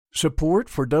Support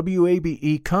for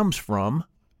WABE comes from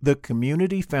the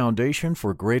Community Foundation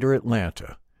for Greater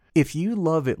Atlanta. If you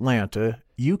love Atlanta,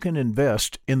 you can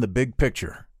invest in the big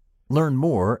picture. Learn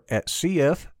more at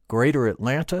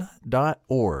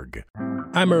cfgreateratlanta.org.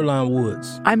 I'm Earlonne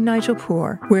Woods. I'm Nigel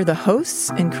Poor. We're the hosts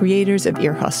and creators of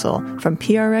Ear Hustle from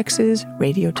PRX's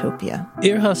Radiotopia.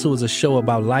 Ear Hustle is a show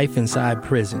about life inside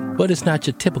prison, but it's not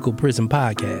your typical prison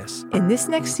podcast. In this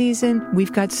next season,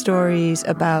 we've got stories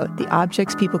about the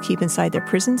objects people keep inside their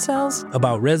prison cells,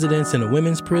 about residents in a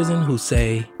women's prison who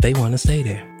say they want to stay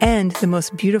there, and the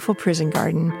most beautiful prison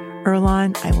garden.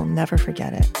 Earlonne, I will never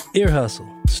forget it. Ear Hustle.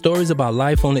 Stories about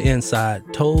life on the inside,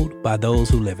 told by those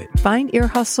who live it. Find Ear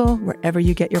Hustle wherever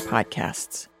you get your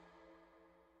podcasts.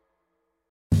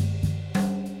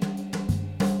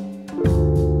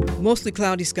 Mostly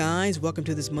cloudy skies. Welcome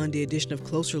to this Monday edition of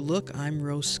Closer Look. I'm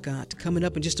Rose Scott. Coming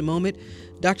up in just a moment,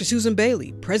 Dr. Susan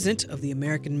Bailey, president of the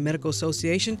American Medical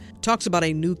Association, talks about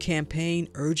a new campaign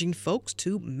urging folks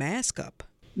to mask up.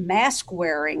 Mask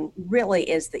wearing really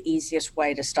is the easiest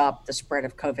way to stop the spread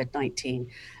of COVID-19.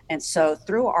 And so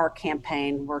through our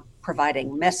campaign, we're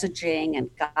providing messaging and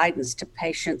guidance to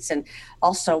patients and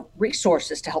also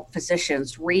resources to help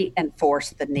physicians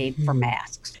reinforce the need for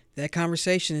masks. That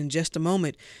conversation in just a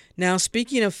moment. Now,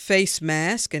 speaking of face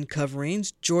masks and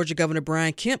coverings, Georgia Governor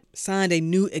Brian Kemp signed a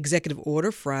new executive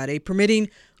order Friday permitting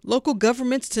local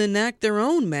governments to enact their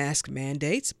own mask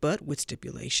mandates, but with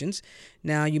stipulations.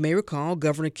 Now, you may recall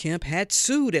Governor Kemp had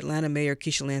sued Atlanta Mayor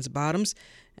Keisha Lance Bottoms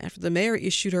after the mayor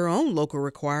issued her own local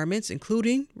requirements,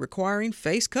 including requiring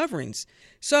face coverings.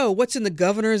 So, what's in the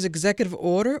governor's executive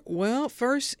order? Well,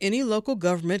 first, any local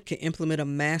government can implement a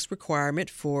mask requirement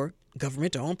for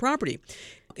government-owned property.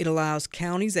 It allows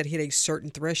counties that hit a certain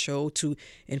threshold to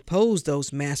impose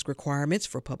those mask requirements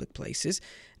for public places.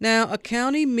 Now, a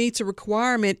county meets a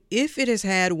requirement if it has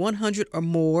had 100 or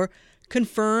more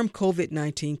confirmed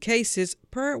COVID-19 cases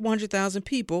per 100,000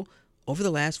 people over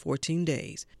the last 14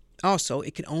 days. Also,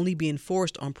 it can only be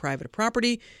enforced on private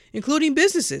property, including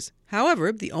businesses.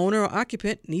 However, the owner or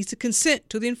occupant needs to consent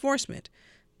to the enforcement.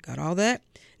 Got all that?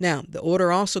 Now, the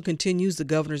order also continues the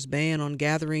governor's ban on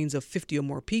gatherings of 50 or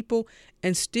more people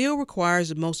and still requires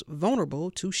the most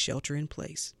vulnerable to shelter in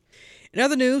place. In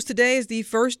other news, today is the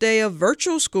first day of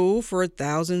virtual school for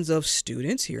thousands of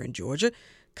students here in Georgia.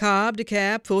 Cobb,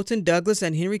 DeKalb, Fulton, Douglas,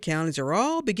 and Henry counties are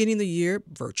all beginning the year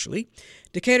virtually.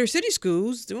 Decatur City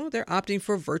Schools, they're opting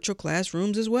for virtual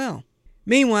classrooms as well.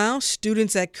 Meanwhile,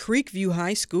 students at Creekview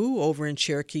High School over in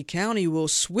Cherokee County will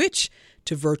switch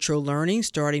to virtual learning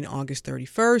starting August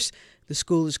 31st. The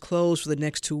school is closed for the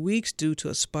next 2 weeks due to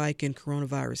a spike in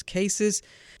coronavirus cases.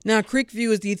 Now,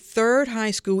 Creekview is the third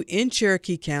high school in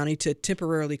Cherokee County to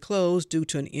temporarily close due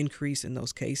to an increase in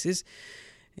those cases.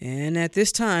 And at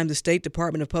this time, the State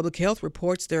Department of Public Health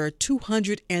reports there are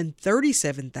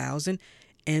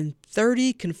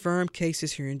 237,030 confirmed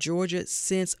cases here in Georgia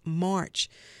since March.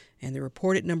 And the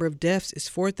reported number of deaths is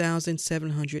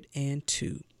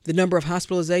 4,702. The number of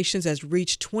hospitalizations has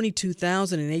reached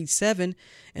 22,087,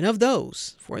 and of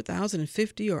those,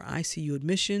 4,050 are ICU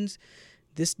admissions.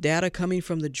 This data coming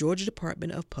from the Georgia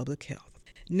Department of Public Health.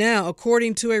 Now,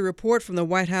 according to a report from the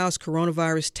White House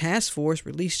Coronavirus Task Force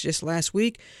released just last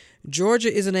week,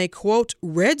 Georgia is in a, quote,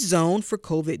 red zone for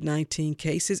COVID-19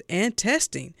 cases and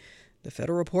testing. The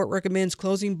federal report recommends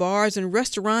closing bars and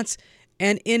restaurants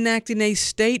and enacting a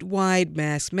statewide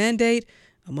mask mandate,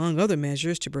 among other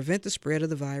measures, to prevent the spread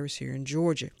of the virus here in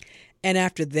Georgia. And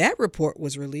after that report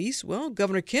was released, well,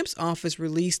 Governor Kemp's office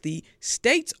released the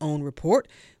state's own report,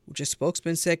 which a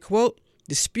spokesman said, quote,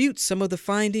 disputes some of the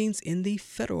findings in the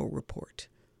federal report.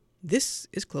 This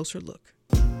is Closer Look.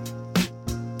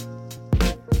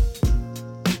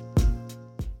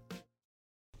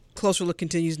 Closer Look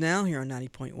continues now here on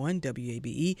 90.1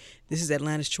 WABE. This is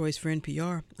Atlanta's Choice for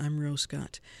NPR. I'm Rose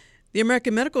Scott. The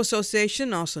American Medical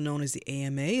Association, also known as the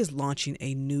AMA, is launching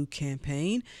a new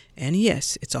campaign. And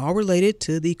yes, it's all related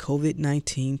to the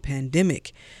COVID-19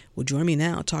 pandemic. Well, join me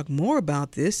now to talk more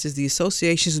about this is the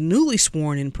association's newly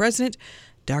sworn-in president,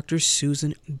 Dr.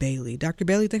 Susan Bailey. Dr.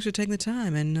 Bailey, thanks for taking the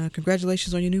time, and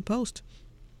congratulations on your new post.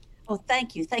 Well,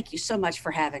 thank you. Thank you so much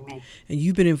for having me. And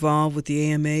you've been involved with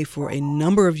the AMA for a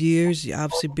number of years, you're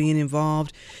obviously being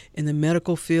involved in the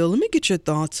medical field. Let me get your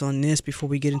thoughts on this before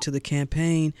we get into the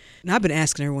campaign. And I've been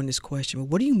asking everyone this question, but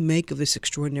what do you make of this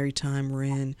extraordinary time we're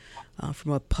in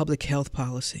from a public health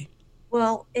policy?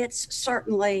 Well, it's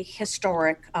certainly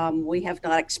historic. We have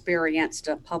not experienced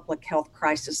a public health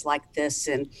crisis like this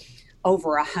in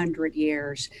over 100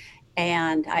 years.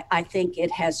 And I think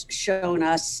it has shown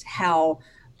us how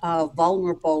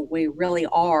vulnerable we really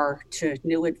are to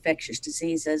new infectious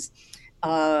diseases.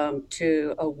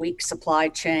 to a weak supply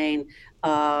chain,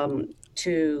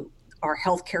 to our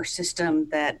healthcare system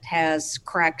that has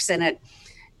cracks in it.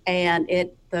 And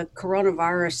the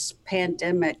coronavirus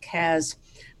pandemic has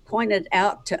pointed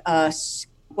out to us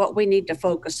what we need to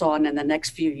focus on in the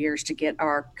next few years to get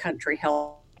our country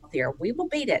healthier. We will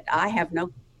beat it. I have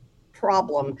no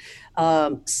problem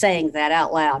saying that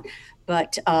out loud,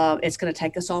 but it's going to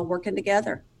take us all working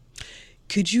together.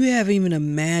 Could you have even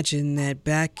imagined that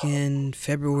back in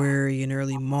February and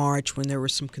early March, when there were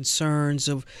some concerns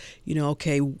of,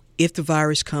 okay, if the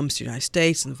virus comes to the United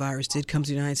States, and the virus did come to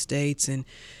the United States,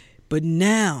 but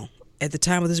now, at the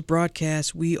time of this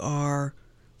broadcast, we are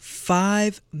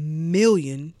 5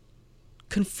 million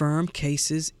confirmed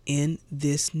cases in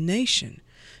this nation.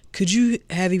 Could you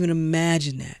have even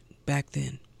imagined that back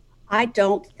then? I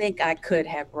don't think I could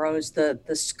have, Rose. The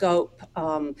scope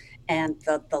and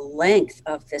the length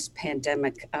of this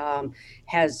pandemic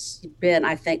has been,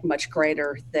 I think, much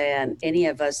greater than any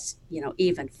of us,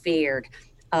 even feared.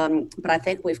 But I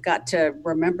think we've got to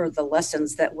remember the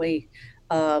lessons that we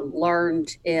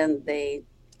learned in the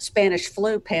Spanish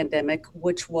flu pandemic,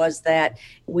 which was that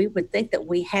we would think that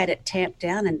we had it tamped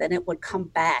down and then it would come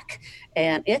back.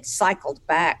 And it cycled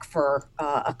back for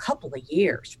a couple of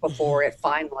years before it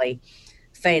finally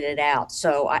faded out.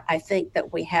 So I think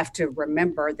that we have to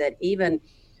remember that even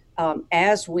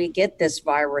as we get this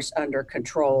virus under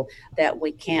control, that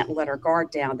we can't let our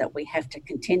guard down, that we have to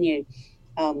continue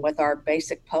with our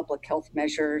basic public health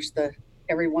measures.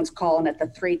 Everyone's calling it the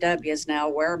 3 W's now: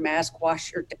 wear a mask,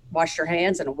 wash your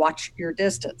hands, and watch your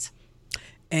distance.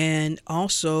 And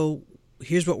also,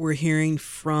 here's what we're hearing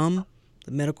from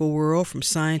the medical world, from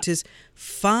scientists.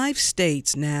 5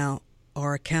 states now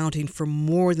are accounting for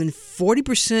more than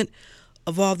 40%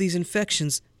 of all these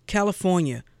infections: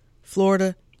 California,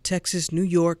 Florida, Texas, New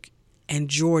York, and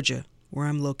Georgia, where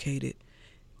I'm located.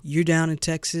 You're down in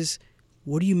Texas.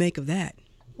 What do you make of that?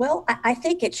 Well, I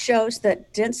think it shows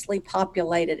that densely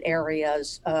populated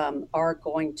areas are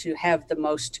going to have the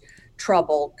most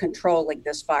trouble controlling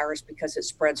this virus because it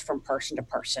spreads from person to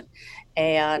person.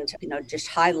 And, just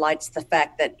highlights the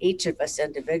fact that each of us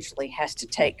individually has to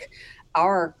take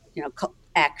our,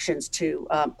 actions to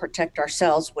protect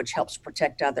ourselves, which helps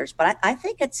protect others. But I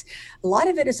think a lot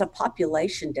of it is a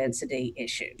population density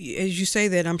issue. As you say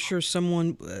that, I'm sure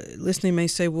someone listening may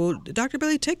say, well, Dr.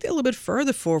 Bailey, take that a little bit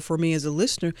further for me as a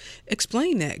listener.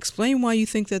 Explain that. Explain why you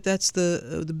think that's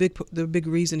the big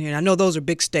reason here. And I know those are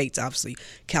big states, obviously.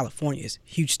 California is a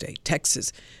huge state,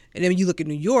 Texas. And then you look at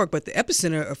New York, but the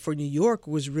epicenter for New York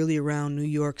was really around New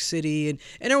York City, and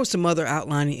there were some other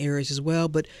outlying areas as well.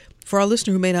 But for our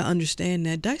listener who may not understand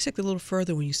that, dissect a little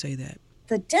further when you say that.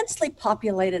 The densely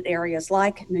populated areas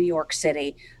like New York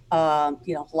City,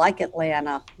 like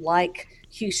Atlanta, like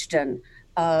Houston,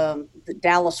 the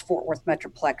Dallas-Fort Worth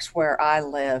Metroplex where I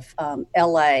live,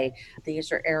 LA,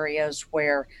 these are areas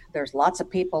where there's lots of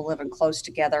people living close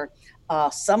together.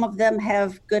 Some of them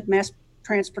have good mass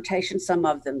transportation, some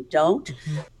of them don't.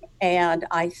 Mm-hmm. And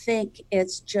I think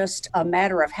it's just a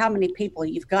matter of how many people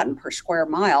you've gotten per square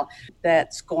mile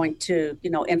that's going to,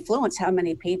 influence how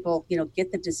many people,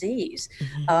 get the disease.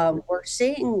 Mm-hmm. We're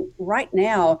seeing right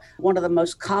now, one of the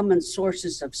most common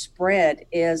sources of spread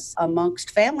is amongst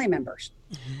family members.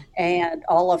 Mm-hmm. And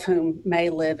all of whom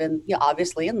may live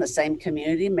obviously in the same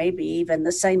community, maybe even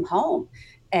the same home.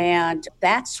 And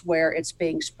that's where it's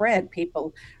being spread.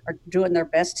 People are doing their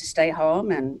best to stay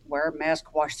home and wear a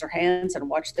mask, wash their hands, and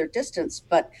watch their distance.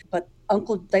 But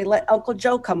they let Uncle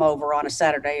Joe come over on a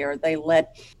Saturday, or they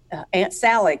let Aunt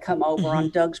Sally come over on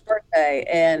Doug's birthday,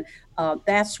 and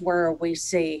that's where we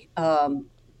see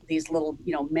these little,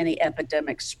 mini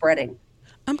epidemics spreading.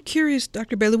 I'm curious,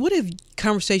 Dr. Bailey, what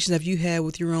conversations have you had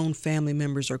with your own family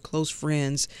members or close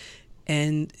friends?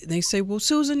 And they say, well,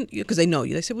 Susan, because they know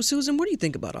you, they say, well, Susan, what do you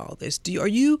think about all this? Are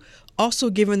you also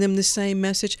giving them the same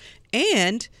message?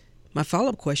 And my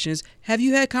follow-up question is, have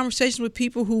you had conversations with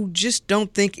people who just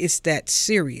don't think it's that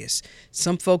serious?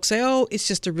 Some folks say, oh, it's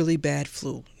just a really bad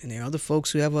flu. And there are other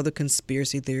folks who have other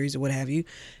conspiracy theories or what have you.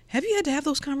 Have you had to have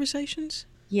those conversations?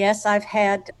 Yes, I've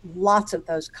had lots of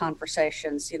those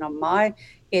conversations. My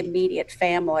immediate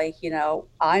family,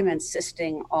 I'm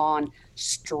insisting on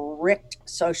strict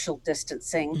social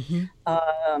distancing.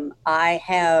 Mm-hmm. I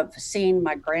have seen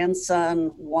my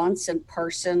grandson once in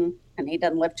person, and he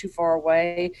doesn't live too far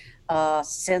away,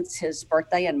 since his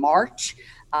birthday in March.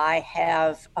 I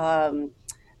have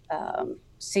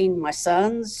seen my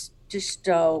sons just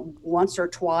once or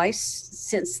twice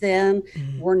since then.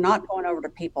 Mm-hmm. We're not going over to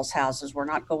people's houses. We're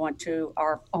not going to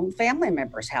our own family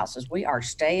members' houses. We are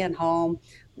staying home.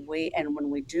 And when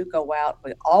we do go out,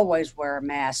 we always wear a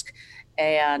mask.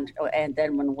 And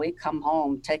then when we come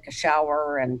home, take a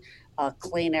shower and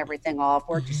clean everything off.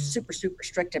 We're just super, super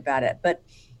strict about it. But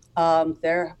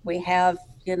there we have,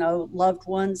 loved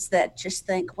ones that just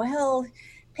think, well,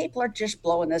 people are just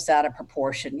blowing this out of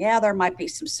proportion. Yeah, there might be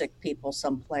some sick people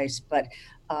someplace, but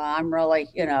I'm really,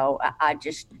 I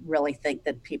just really think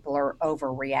that people are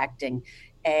overreacting.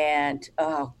 And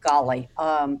oh, golly,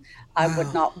 I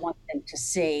would not want them to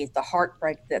see the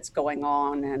heartbreak that's going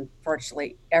on in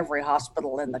virtually every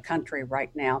hospital in the country right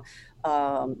now.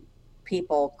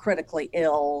 People critically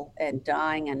ill and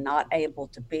dying and not able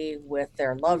to be with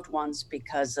their loved ones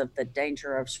because of the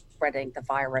danger of spreading the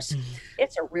virus.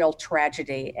 It's a real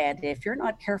tragedy. And if you're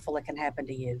not careful, it can happen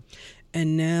to you.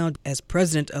 And now, as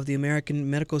president of the American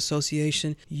Medical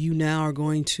Association, you now are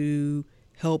going to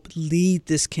help lead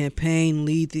this campaign,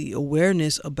 lead the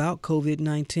awareness about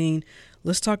COVID-19.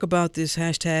 Let's talk about this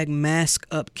hashtag Mask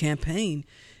Up campaign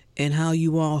and how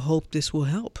you all hope this will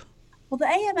help. Well, the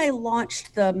AMA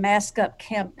launched the Mask Up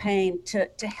campaign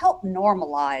to help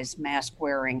normalize mask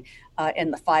wearing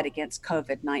in the fight against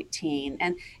COVID-19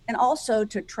 and also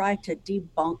to try to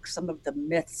debunk some of the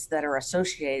myths that are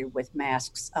associated with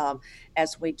masks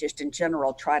as we just in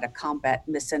general try to combat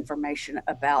misinformation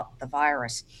about the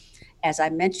virus. As I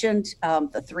mentioned,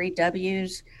 the 3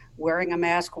 W's, wearing a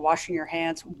mask, washing your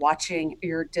hands, watching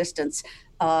your distance.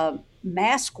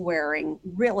 Mask wearing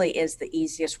really is the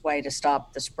easiest way to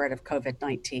stop the spread of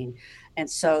COVID-19. And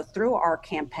so through our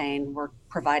campaign, we're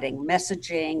providing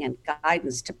messaging and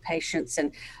guidance to patients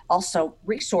and also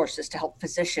resources to help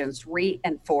physicians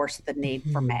reinforce the need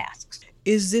for masks.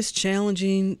 Is this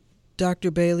challenging, Dr.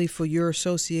 Bailey, for your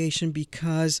association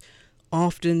because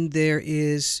often there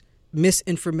is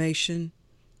misinformation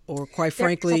or quite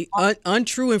frankly,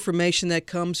 untrue information that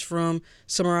comes from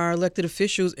some of our elected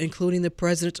officials, including the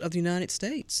President of the United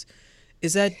States?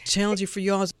 Is that challenging for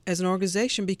you all as an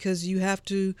organization because you have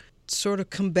to sort of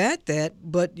combat that,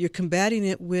 but you're combating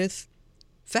it with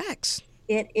facts?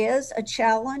 It is a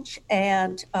challenge,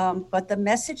 and but the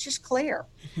message is clear.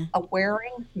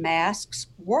 Wearing masks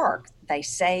work. They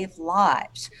save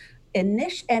lives. And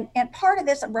part of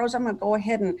this, Rose, I'm going to go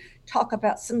ahead and talk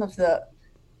about some of the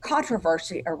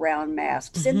controversy around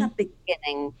masks. In the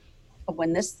beginning,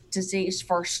 when this disease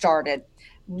first started,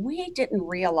 we didn't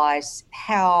realize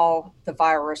how the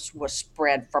virus was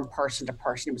spread from person to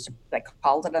person. They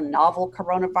called it a novel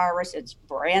coronavirus. It's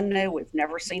brand new. We've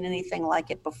never seen anything like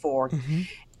it before.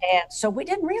 And so we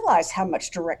didn't realize how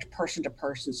much direct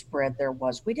person-to-person spread there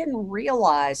was. We didn't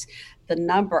realize the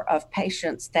number of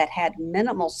patients that had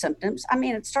minimal symptoms. I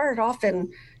mean, it started off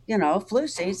in flu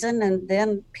season and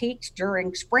then peaked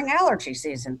during spring allergy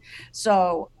season.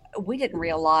 So we didn't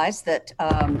realize that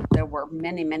there were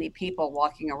many, many people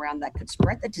walking around that could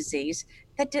spread the disease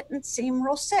that didn't seem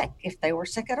real sick, if they were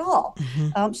sick at all.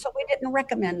 So we didn't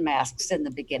recommend masks in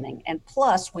the beginning. And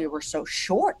plus, we were so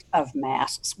short of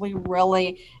masks, we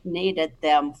really needed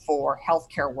them for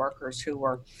healthcare workers who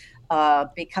were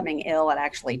becoming ill and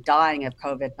actually dying of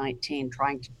COVID-19,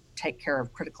 trying to take care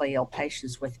of critically ill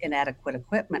patients with inadequate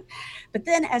equipment. But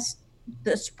then as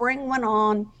the spring went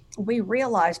on, we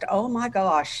realized, oh my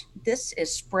gosh, this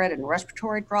is spread in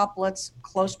respiratory droplets,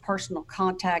 close personal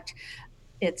contact.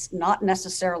 It's not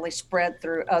necessarily spread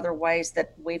through other ways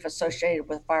that we've associated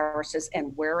with viruses,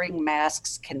 and wearing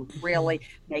masks can really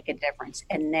make a difference.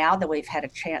 And now that we've had a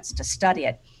chance to study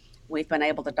it, we've been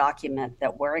able to document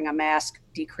that wearing a mask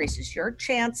decreases your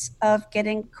chance of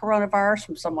getting coronavirus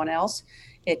from someone else.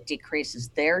 It decreases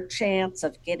their chance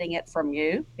of getting it from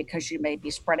you because you may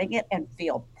be spreading it and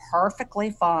feel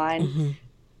perfectly fine.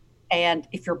 And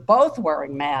if you're both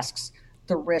wearing masks,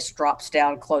 the risk drops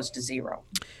down close to zero.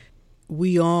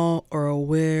 We all are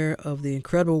aware of the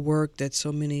incredible work that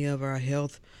so many of our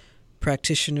health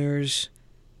practitioners,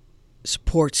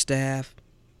 support staff,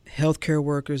 healthcare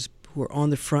workers who are on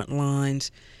the front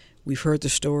lines. We've heard the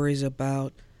stories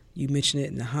about, you mentioned it,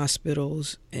 in the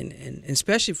hospitals and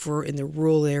especially in the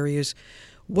rural areas.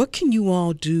 What can you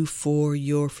all do for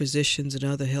your physicians and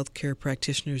other healthcare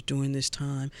practitioners during this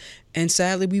time? And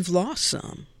sadly, we've lost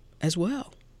some as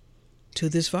well to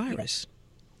this virus.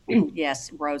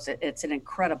 Yes, Rose, it's an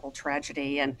incredible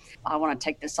tragedy. And I want to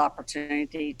take this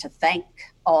opportunity to thank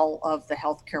all of the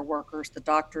healthcare workers, the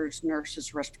doctors,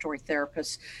 nurses, respiratory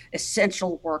therapists,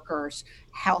 essential workers,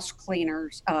 house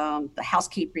cleaners, the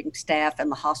housekeeping staff in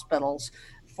the hospitals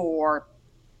for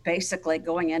basically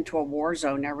going into a war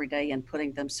zone every day and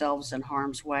putting themselves in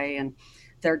harm's way. And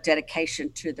their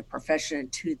dedication to the profession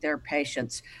and to their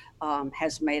patients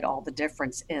has made all the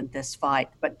difference in this fight.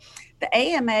 But the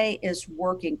AMA is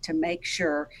working to make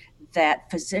sure that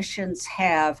physicians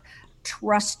have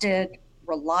trusted,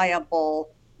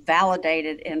 reliable,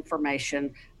 validated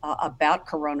information about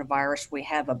coronavirus. We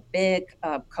have a big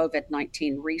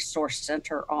COVID-19 resource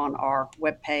center on our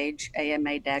webpage,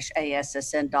 ama-assn.org,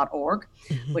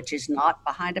 which is not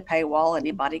behind a paywall.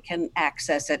 Anybody can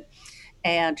access it.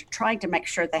 And trying to make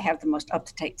sure they have the most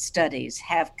up-to-date studies,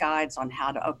 have guides on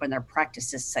how to open their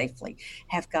practices safely,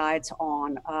 have guides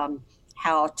on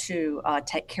how to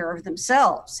take care of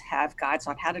themselves, have guides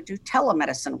on how to do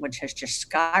telemedicine, which has just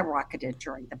skyrocketed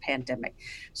during the pandemic.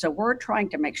 So we're trying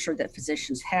to make sure that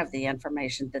physicians have the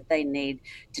information that they need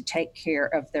to take care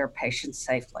of their patients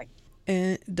safely.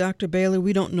 And Dr. Bailey,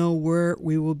 we don't know where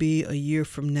we will be a year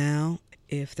from now,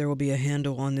 if there will be a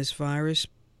handle on this virus.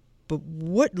 But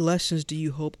what lessons do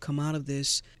you hope come out of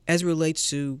this as it relates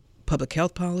to public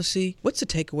health policy? What's the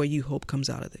takeaway you hope comes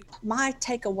out of it? My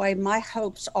takeaway, my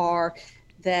hopes are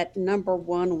that, number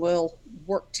one, we'll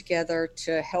work together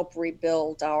to help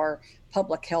rebuild our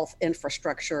public health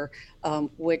infrastructure,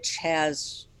 which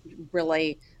has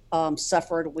really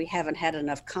suffered. We haven't had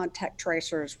enough contact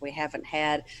tracers. We haven't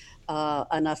had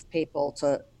enough people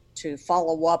to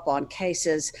follow up on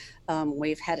cases.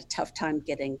 We've had a tough time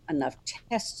getting enough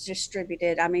tests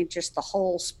distributed. I mean, just the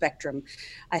whole spectrum.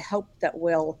 I hope that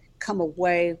we'll come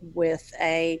away with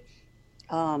a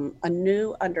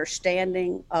new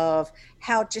understanding of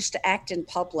how just to act in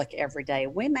public every day.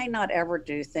 We may not ever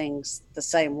do things the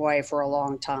same way for a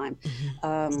long time.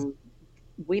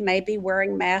 We may be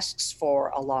wearing masks for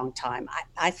a long time.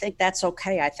 I think that's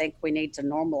okay. I think we need to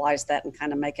normalize that and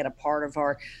kind of make it a part of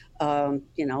our,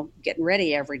 getting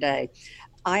ready every day.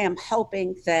 I am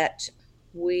hoping that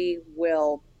we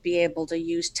will be able to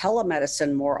use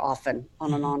telemedicine more often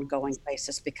on an ongoing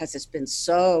basis, because it's been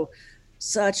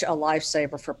such a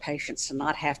lifesaver for patients to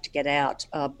not have to get out,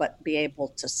 but be able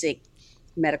to seek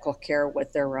medical care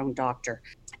with their own doctor.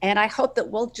 And I hope that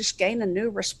we'll just gain a new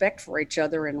respect for each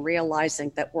other and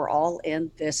realizing that we're all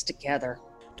in this together.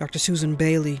 Dr. Susan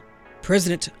Bailey,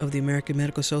 President of the American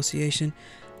Medical Association.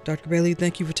 Dr. Bailey,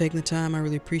 thank you for taking the time. I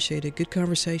really appreciate it. Good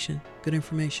conversation, good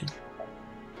information.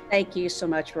 Thank you so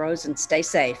much, Rose, and stay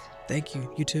safe. Thank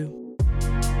you. You too.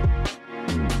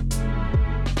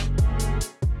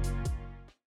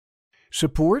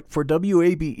 Support for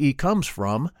WABE comes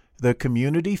from the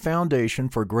Community Foundation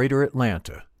for Greater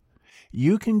Atlanta.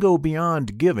 You can go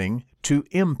beyond giving to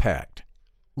impact.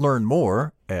 Learn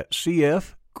more at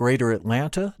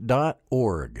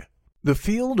cfgreateratlanta.org. The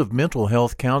field of mental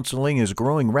health counseling is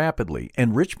growing rapidly,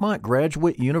 and Richmont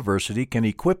Graduate University can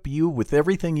equip you with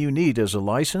everything you need as a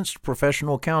licensed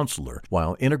professional counselor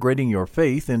while integrating your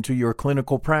faith into your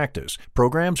clinical practice.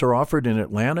 Programs are offered in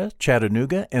Atlanta,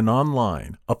 Chattanooga, and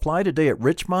online. Apply today at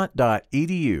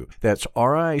richmont.edu. That's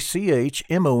richmont.edu.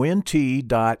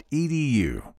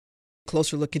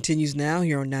 Closer Look continues now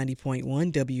here on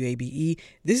 90.1 WABE.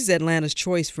 This is Atlanta's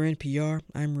Choice for NPR.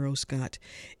 I'm Rose Scott.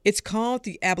 It's called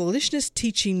the Abolitionist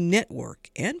Teaching Network,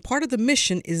 and part of the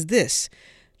mission is this: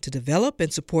 to develop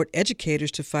and support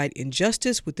educators to fight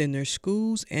injustice within their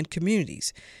schools and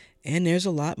communities. And there's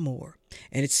a lot more.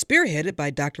 And it's spearheaded by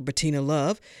Dr. Bettina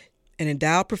Love, an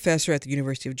endowed professor at the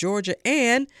University of Georgia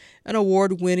and an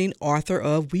award-winning author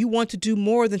of We Want to Do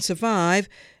More Than Survive,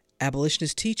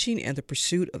 Abolitionist Teaching and the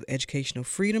Pursuit of Educational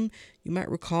Freedom. You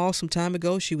might recall some time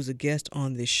ago she was a guest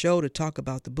on this show to talk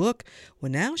about the book.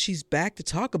 Well, now she's back to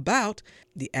talk about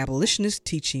the Abolitionist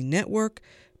Teaching Network.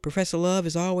 Professor Love,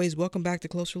 as always, welcome back to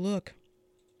Closer Look.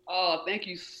 Oh, thank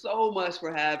you so much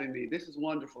for having me. This is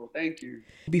wonderful. Thank you.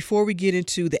 Before we get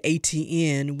into the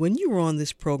ATN, when you were on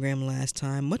this program last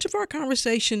time, much of our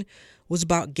conversation was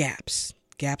about gaps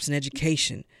in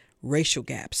education, racial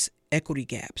gaps, equity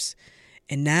gaps.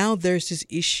 And now there's this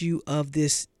issue of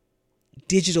this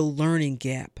digital learning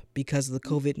gap because of the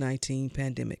COVID-19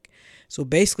 pandemic. So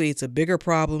basically, it's a bigger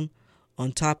problem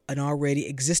on top of an already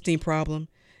existing problem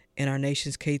in our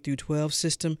nation's K-12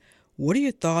 system. What are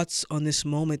your thoughts on this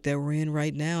moment that we're in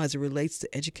right now as it relates to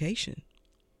education?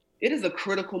 It is a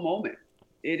critical moment.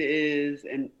 It is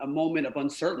a moment of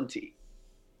uncertainty.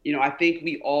 You know, I think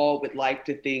we all would like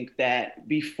to think that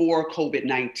before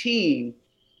COVID-19,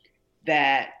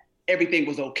 that everything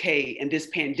was okay, and this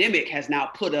pandemic has now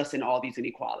put us in all these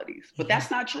inequalities. But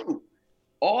that's not true.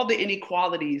 All the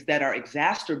inequalities that are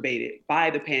exacerbated by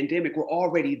the pandemic were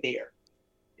already there.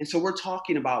 And so we're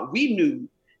talking about, we knew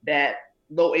that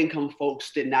low-income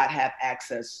folks did not have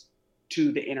access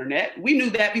to the internet. We knew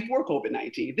that before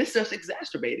COVID-19. This just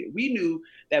exacerbated. We knew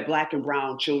that Black and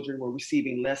brown children were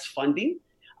receiving less funding.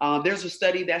 There's a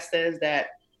study that says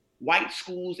that white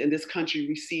schools in this country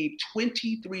receive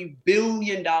 $23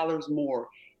 billion more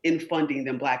in funding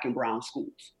than Black and brown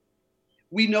schools.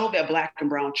 We know that Black and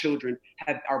brown children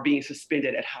are being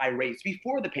suspended at high rates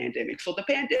before the pandemic. So the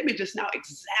pandemic just now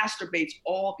exacerbates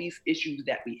all these issues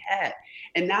that we had.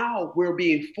 And now we're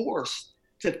being forced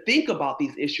to think about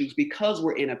these issues because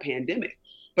we're in a pandemic.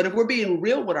 But if we're being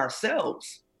real with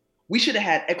ourselves, we should have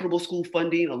had equitable school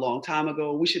funding a long time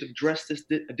ago. We should have addressed this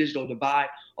digital divide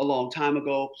a long time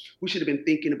ago. We should have been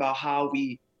thinking about how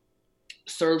we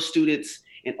serve students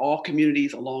in all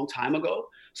communities a long time ago.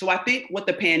 So I think what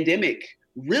the pandemic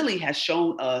really has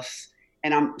shown us,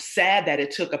 and I'm sad that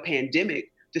it took a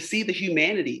pandemic to see the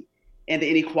humanity and the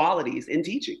inequalities in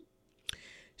teaching.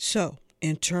 So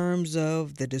in terms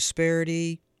of the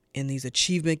disparity and these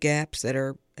achievement gaps that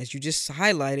are, as you just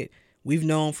highlighted, we've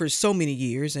known for so many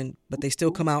years, but they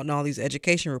still come out in all these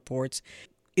education reports.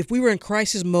 If we were in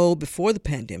crisis mode before the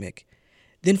pandemic,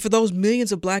 then for those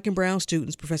millions of Black and brown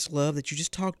students, Professor Love, that you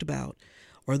just talked about,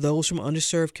 or those from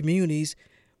underserved communities,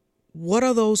 what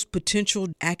are those potential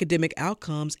academic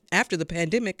outcomes after the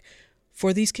pandemic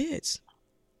for these kids?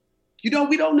 We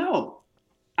don't know.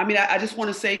 I mean, I just want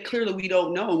to say clearly we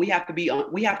don't know. We have to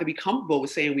be comfortable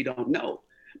with saying we don't know.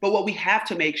 But what we have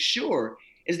to make sure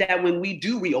is that when we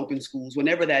do reopen schools,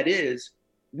 whenever that is,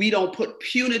 we don't put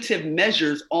punitive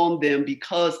measures on them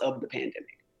because of the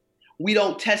pandemic. We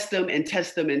don't test them and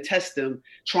test them and test them,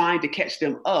 trying to catch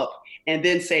them up and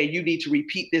then say, you need to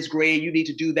repeat this grade, you need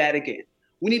to do that again.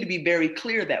 We need to be very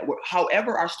clear that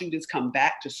however our students come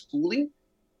back to schooling,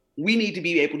 we need to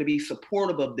be able to be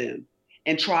supportive of them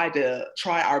and try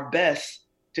our best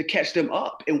to catch them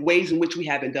up in ways in which we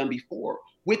haven't done before,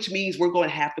 which means we're going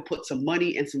to have to put some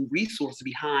money and some resources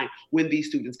behind when these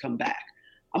students come back.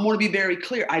 I'm going to be very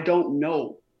clear. I don't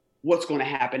know what's going to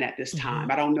happen at this time.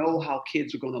 I don't know how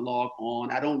kids are going to log on.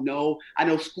 I don't know. I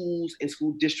know schools and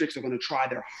school districts are going to try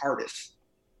their hardest,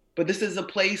 but this is a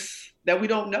place that we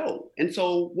don't know. And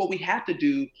so what we have to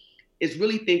do is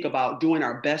really think about doing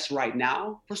our best right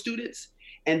now for students.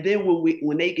 And then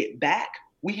when they get back,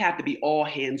 we have to be all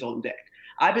hands on deck.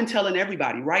 I've been telling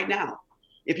everybody right now,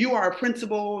 if you are a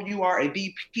principal, you are a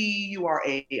VP, you are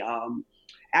a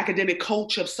academic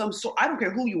coach of some sort, I don't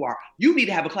care who you are, you need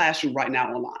to have a classroom right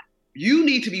now online. You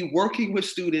need to be working with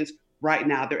students right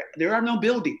now. There are no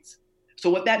buildings. So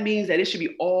what that means that it should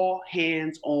be all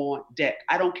hands on deck.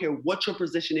 I don't care what your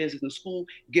position is in the school,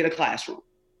 get a classroom.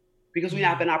 Because we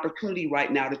have an opportunity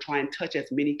right now to try and touch as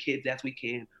many kids as we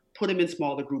can, put them in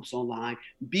smaller groups online,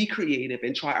 be creative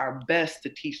and try our best to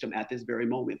teach them at this very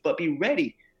moment, but be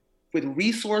ready with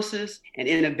resources and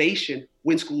innovation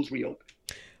when schools reopen.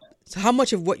 So how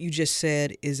much of what you just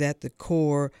said is at the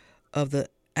core of the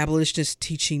Abolitionist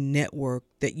Teaching Network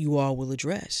that you all will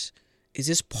address? Is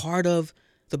this part of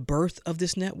the birth of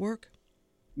this network?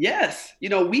 Yes.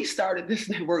 We started this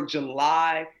network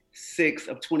July 6th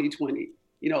of 2020,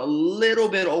 a little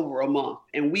bit over a month.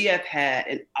 And we have had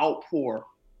an outpour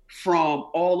from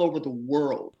all over the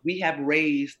world. We have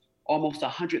raised almost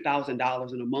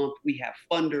 $100,000 in a month. We have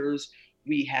funders.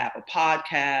 We have a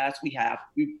podcast.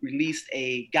 We released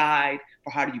a guide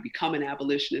for how do you become an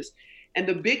abolitionist. And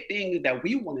the big thing that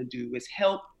we want to do is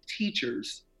help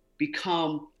teachers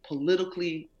become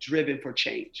politically driven for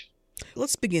change.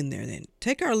 Let's begin there then.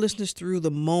 Take our listeners through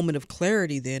the moment of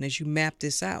clarity then as you map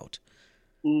this out.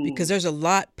 Because there's a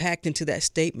lot packed into that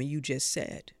statement you just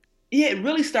said. Yeah, it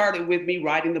really started with me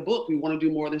writing the book, We Want to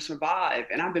Do More Than Survive.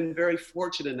 And I've been very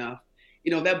fortunate enough.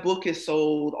 That book has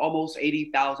sold almost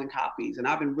 80,000 copies. And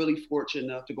I've been really fortunate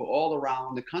enough to go all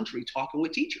around the country talking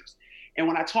with teachers. And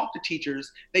when I talk to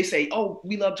teachers, they say, oh,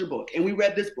 we loved your book and we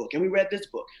read this book and we read this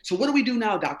book. So what do we do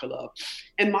now, Dr. Love?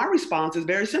 And my response is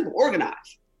very simple, organize.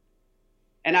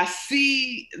 And I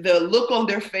see the look on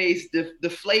their face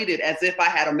deflated as if I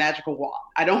had a magical wand.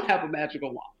 I don't have a magical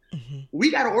wand. Mm-hmm. We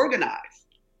got to organize.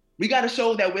 We got to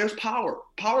show that there's power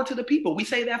to the people. We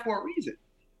say that for a reason.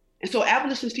 And so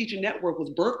Abolitionist Teaching Network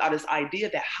was birthed out of this idea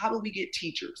that how do we get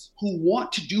teachers who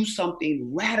want to do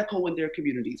something radical in their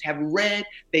communities, have read,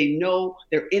 they know,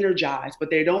 they're energized,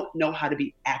 but they don't know how to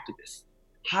be activists.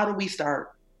 How do we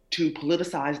start to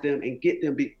politicize them and get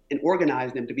them and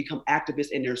organize them to become activists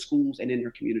in their schools and in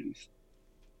their communities?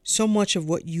 So much of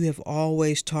what you have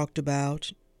always talked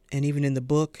about, and even in the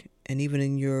book, and even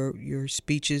in your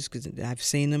speeches, because I've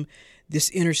seen them, this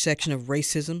intersection of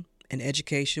racism and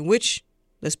education, which,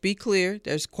 let's be clear,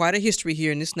 there's quite a history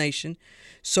here in this nation.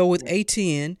 So with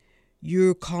ATN,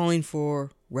 you're calling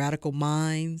for radical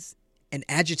minds and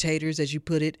agitators, as you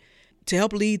put it, to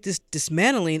help lead this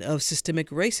dismantling of systemic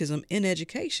racism in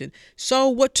education. So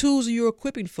what tools are you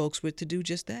equipping folks with to do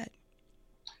just that?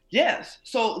 Yes.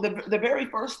 So the very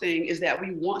first thing is that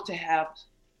we want to have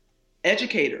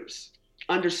educators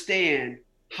understand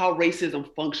how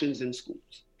racism functions in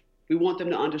schools. We want them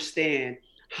to understand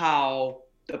how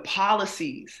the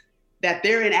policies that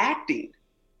they're enacting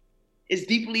is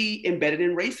deeply embedded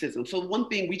in racism. So one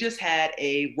thing, we just had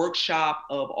a workshop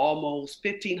of almost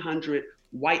 1,500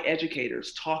 white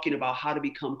educators talking about how to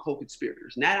become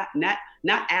co-conspirators, not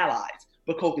allies,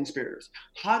 but co-conspirators.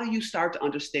 How do you start to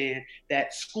understand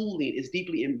that schooling is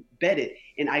deeply embedded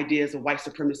in ideas of white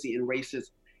supremacy and racism?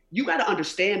 You got to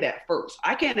understand that first.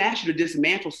 I can't ask you to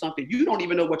dismantle something you don't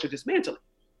even know what you're dismantling.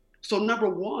 So number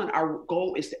one, our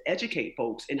goal is to educate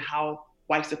folks in how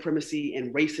white supremacy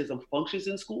and racism functions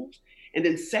in schools. And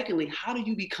then secondly, how do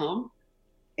you become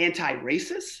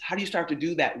anti-racist? How do you start to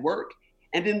do that work?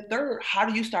 And then third, how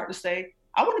do you start to say,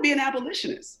 I want to be an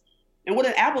abolitionist? And what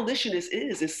an abolitionist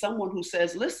is someone who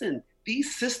says, listen,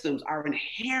 these systems are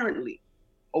inherently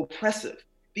oppressive.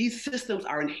 These systems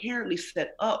are inherently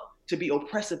set up to be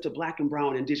oppressive to Black and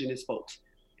brown indigenous folks.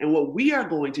 And what we are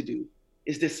going to do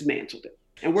is dismantle them.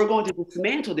 And we're going to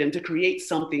dismantle them to create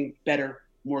something better,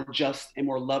 more just, and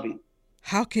more loving.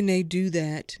 How can they do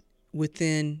that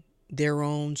within their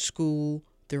own school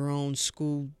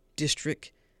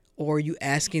district? Or are you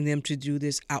asking them to do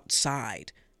this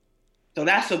outside? So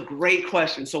that's a great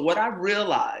question. So what I've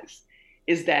realized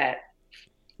is that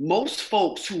most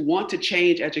folks who want to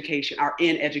change education are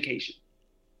in education.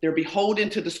 They're beholden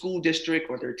to the school district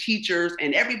or their teachers,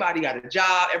 and everybody got a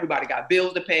job, everybody got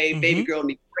bills to pay, baby girl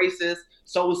needs braces,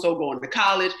 so-and-so going to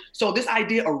college. So this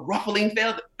idea of ruffling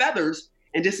feathers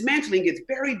and dismantling gets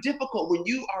very difficult when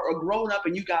you are a grown-up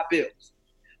and you got bills.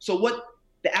 So what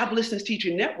the Abolitionist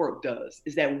Teaching Network does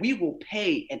is that we will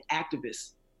pay an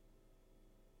activist.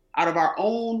 Out of our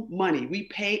own money, we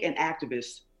pay an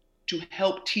activist to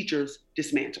help teachers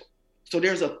dismantle. So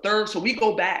there's a third, so we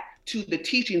go back to the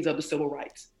teachings of the civil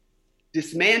rights.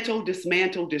 Dismantle,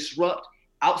 disrupt,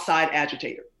 outside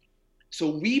agitator. So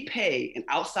we pay an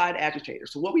outside agitator.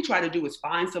 So what we try to do is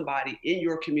find somebody in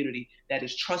your community that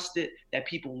is trusted, that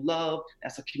people love,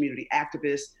 that's a community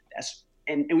activist,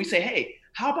 and we say, hey,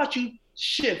 how about you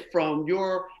shift from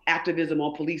your activism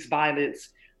on police violence?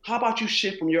 How about you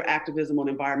shift from your activism on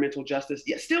environmental justice?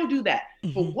 Yeah, still do that.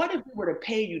 But what if we were to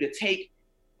pay you to take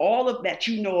all of that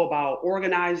you know about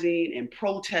organizing and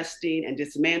protesting and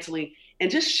dismantling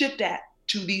and just shift that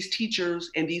to these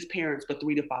teachers and these parents for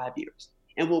 3 to 5 years?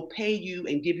 And we'll pay you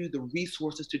and give you the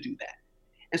resources to do that.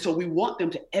 And so we want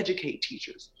them to educate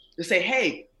teachers to say,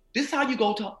 hey, this is how you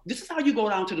go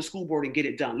down to the school board and get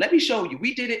it done. Let me show you.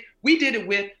 We did it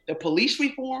with the police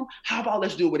reform. How about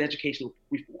let's do it with educational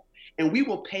reform? And we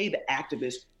will pay the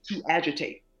activists to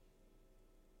agitate.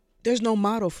 There's no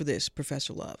model for this,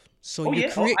 Professor Love. So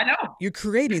I know. You're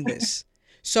creating this.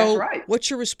 So That's right. What's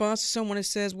your response to someone that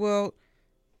says, well,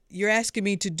 you're asking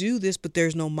me to do this, but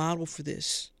there's no model for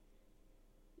this?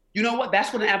 You know what?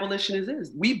 That's what an abolitionist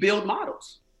is. We build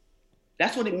models.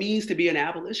 That's what it means to be an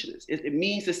abolitionist. It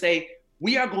means to say,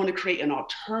 we are going to create an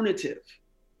alternative.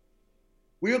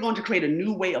 We are going to create a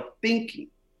new way of thinking.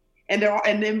 And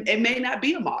then it may not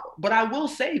be a model, but I will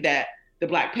say that the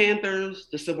Black Panthers,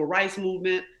 the Civil Rights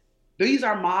Movement, these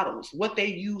are models. What they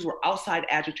used were outside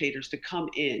agitators to come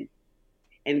in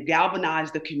and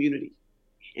galvanize the community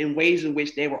in ways in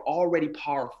which they were already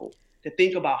powerful to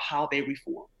think about how they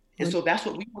reform. And so that's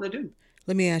what we want to do.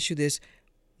 Let me ask you this.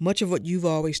 Much of what you've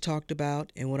always talked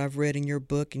about and what I've read in your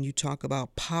book, and you talk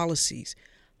about policies,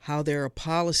 how there are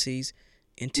policies,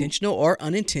 intentional or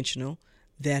unintentional,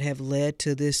 that have led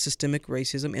to this systemic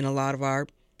racism in a lot of our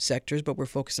sectors, but we're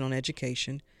focusing on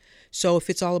education. So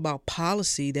if it's all about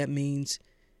policy, that means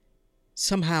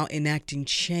somehow enacting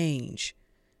change.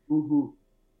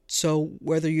 So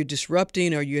whether you're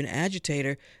disrupting or you're an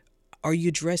agitator, are you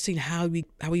addressing how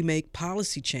we make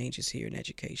policy changes here in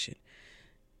education?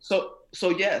 So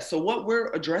what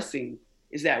we're addressing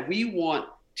is that we want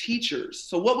teachers.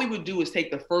 So what we would do is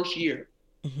take the first year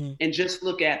and just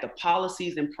look at the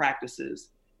policies and practices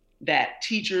that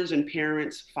teachers and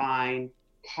parents find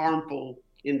harmful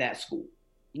in that school.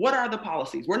 What are the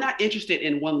policies? We're not interested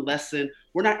in one lesson.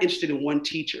 We're not interested in one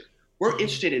teacher. We're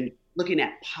interested in looking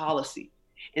at policy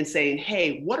and saying,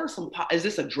 hey, is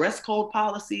this a dress code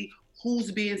policy?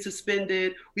 Who's being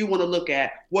suspended? We want to look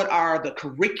at what are the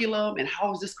curriculum and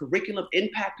how is this curriculum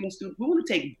impacting students? We want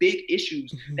to take big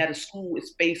issues that a school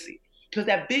is facing, because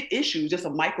that big issue is just a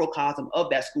microcosm of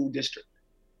that school district.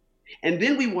 And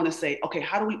then we want to say, okay,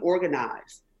 how do we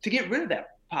organize to get rid of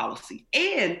that policy?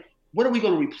 And what are we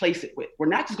going to replace it with? We're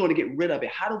not just going to get rid of it.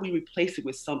 How do we replace it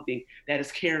with something that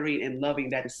is caring and loving,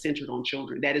 that is centered on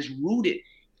children, that is rooted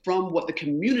from what the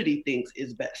community thinks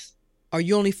is best? Are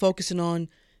you only focusing on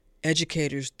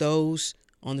educators, those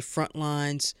on the front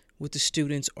lines with the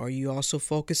students? Are you also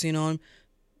focusing on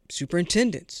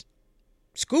superintendents,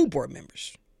 school board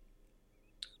members?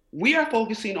 We are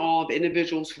focusing on the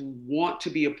individuals who want to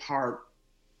be a part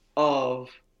of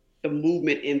the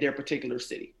movement in their particular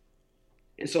city.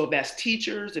 And so if that's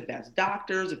teachers, if that's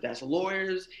doctors, if that's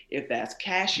lawyers, if that's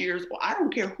cashiers, well, I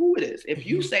don't care who it is. If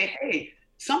you say, hey,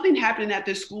 something happening at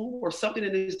this school or something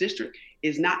in this district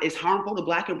is harmful to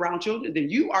Black and brown children, then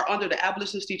you are under the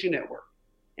Abolitionist Teaching Network.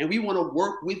 And we want to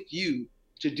work with you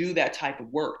to do that type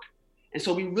of work. And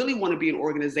so we really want to be an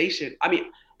organization. I mean,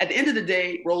 at the end of the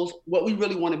day, Rose, what we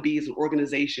really want to be is an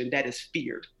organization that is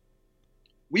feared.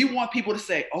 We want people to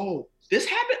say, oh, this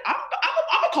happened. I'm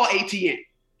going to call ATN.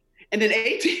 And then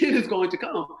ATN is going to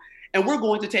come and we're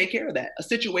going to take care of that. A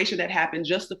situation that happened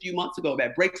just a few months ago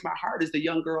that breaks my heart is the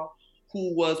young girl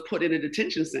who was put in a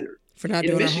detention center. For not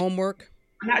doing her homework?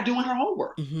 Not doing her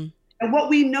homework. Mm-hmm. And what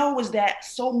we know is that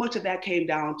so much of that came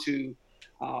down to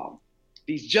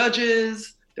these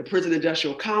judges, the prison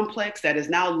industrial complex that has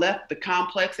now left the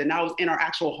complex and now is in our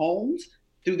actual homes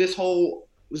through this whole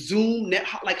Zoom net.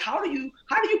 Like, how do you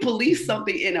police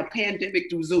something in a pandemic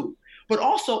through Zoom? But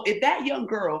also, if that young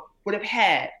girl would have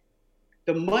had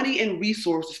the money and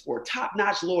resources for a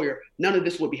top-notch lawyer, none of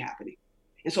this would be happening.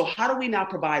 And so how do we now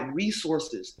provide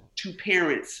resources to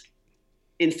parents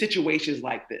in situations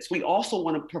like this? We also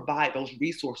want to provide those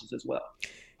resources as well.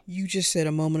 You just said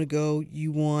a moment ago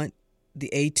you want the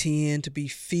ATN to be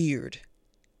feared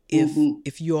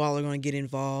if you all are going to get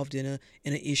involved in an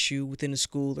issue within a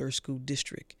school or a school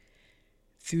district.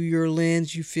 Through your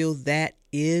lens, you feel that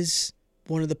is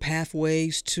one of the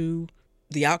pathways to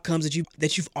the outcomes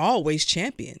that you've always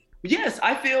championed. Yes,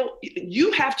 I feel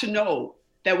you have to know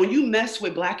that when you mess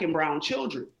with Black and brown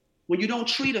children, when you don't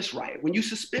treat us right, when you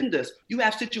suspend us, you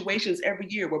have situations every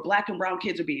year where Black and brown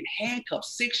kids are being handcuffed,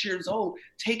 6 years old,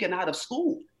 taken out of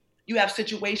school. You have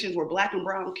situations where Black and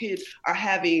brown kids are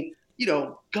having,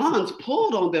 guns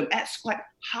pulled on them at school. Like,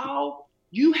 how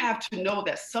you have to know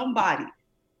that somebody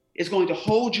is going to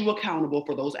hold you accountable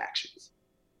for those actions.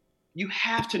 You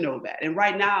have to know that. And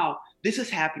right now, this is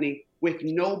happening with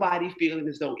nobody feeling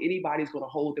as though anybody's going to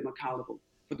hold them accountable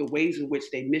for the ways in which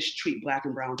they mistreat Black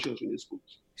and brown children in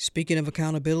schools. Speaking of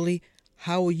accountability,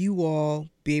 how will you all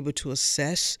be able to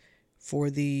assess for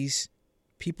these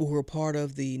people who are part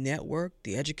of the network,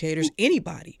 the educators,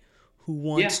 anybody who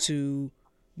wants to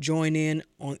join in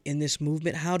this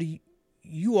movement? How do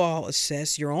you all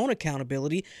assess your own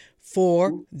accountability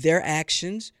for their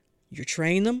actions? You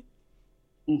train them.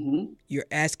 Mm-hmm. You're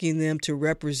asking them to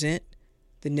represent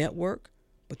the network,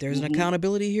 but there's an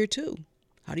accountability here too.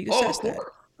 How do you assess that?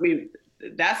 I mean,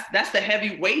 that's the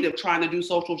heavy weight of trying to do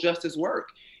social justice work,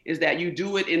 is that you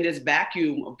do it in this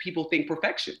vacuum of people think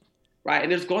perfection, right?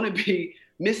 And there's going to be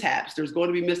mishaps, there's going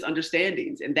to be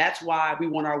misunderstandings. And that's why we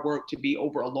want our work to be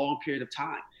over a long period of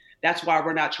time. That's why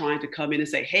we're not trying to come in and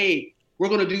say, hey, we're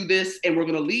going to do this and we're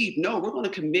going to leave. No, we're going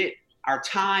to commit our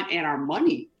time and our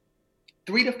money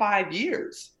 3 to 5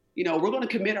 years. We're going to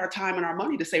commit our time and our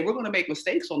money to say we're going to make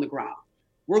mistakes on the ground.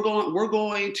 We're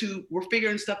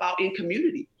figuring stuff out in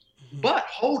community, but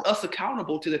hold us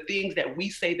accountable to the things that we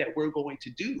say that we're going to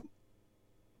do.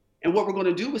 And what we're going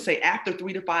to do is say, after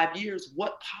 3 to 5 years,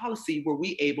 what policy were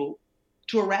we able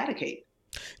to eradicate?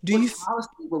 What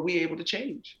policy were we able to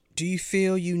change? Do you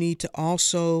feel you need to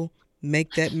also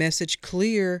make that message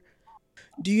clear?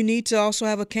 Do you need to also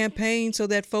have a campaign so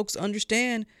that folks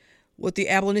understand what the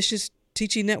Abolitionist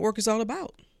Teaching Network is all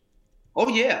about? Oh,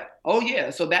 yeah.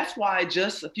 So that's why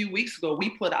just a few weeks ago, we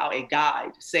put out a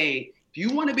guide saying, if you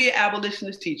want to be an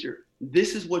abolitionist teacher,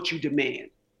 this is what you demand.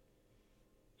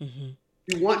 Mm-hmm.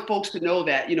 You want folks to know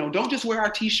that, don't just wear our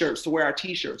T-shirts to wear our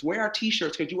T-shirts. Wear our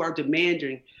T-shirts because you are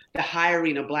demanding the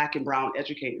hiring of Black and brown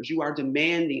educators. You are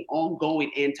demanding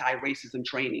ongoing anti-racism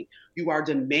training. You are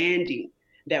demanding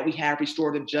that we have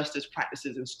restorative justice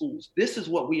practices in schools. This is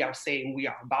what we are saying we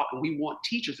are about, and we want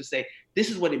teachers to say, this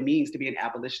is what it means to be an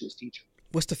abolitionist teacher.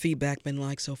 What's the feedback been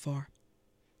like so far?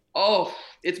 Oh,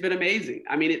 it's been amazing.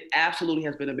 I mean, it absolutely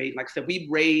has been amazing. Like I said, we've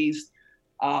raised,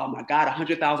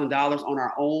 $100,000 on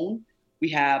our own. We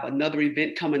have another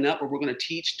event coming up where we're going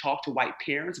to talk to white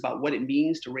parents about what it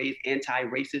means to raise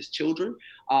anti-racist children.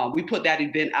 We put that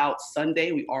event out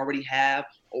Sunday. We already have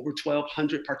over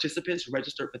 1,200 participants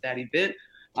registered for that event.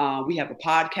 We have a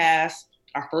podcast,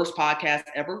 our first podcast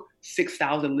ever,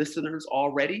 6,000 listeners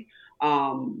already.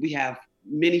 We have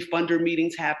many funder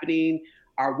meetings happening.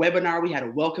 Our webinar, we had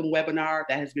a welcome webinar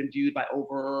that has been viewed by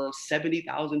over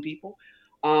 70,000 people.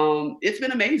 It's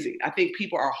been amazing. I think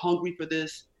people are hungry for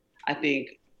this. I think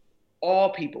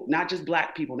all people, not just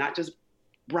Black people, not just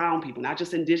brown people, not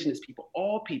just indigenous people,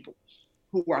 all people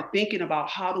who are thinking about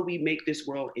how do we make this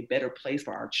world a better place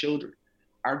for our children,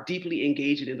 are deeply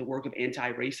engaged in the work of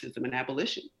anti-racism and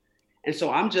abolition. And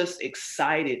so I'm just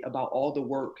excited about all the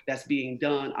work that's being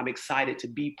done. I'm excited to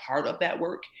be part of that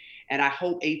work. And I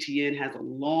hope ATN has a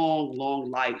long,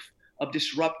 long life of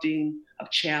disrupting,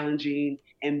 of challenging,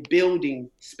 and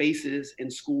building spaces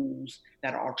and schools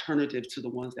that are alternative to the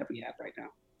ones that we have right now.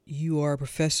 You are a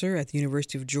professor at the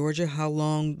University of Georgia. How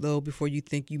long, though, before you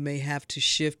think you may have to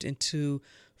shift into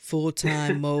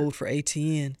full-time mode for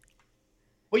ATN?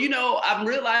 Well, you know, I'm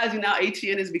realizing now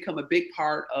ATN has become a big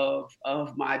part of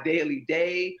my daily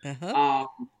day. Uh-huh.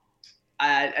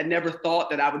 I never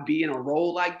thought that I would be in a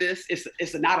role like this.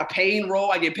 It's not a paying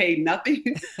role. I get paid nothing.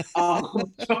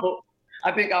 So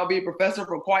I think I'll be a professor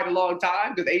for quite a long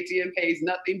time because ATN pays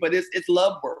nothing, but it's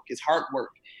love work, it's hard work.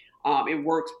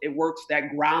 It works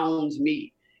that grounds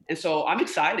me. And so I'm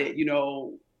excited, you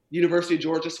know, University of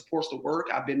Georgia supports the work.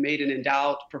 I've been made an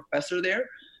endowed professor there.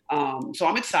 So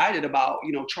I'm excited about,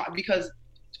 you know, because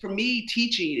for me,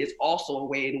 teaching is also a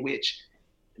way in which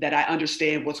that I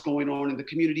understand what's going on in the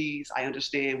communities. I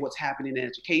understand what's happening in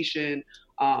education.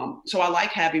 So I like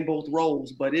having both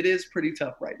roles, but it is pretty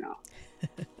tough right now.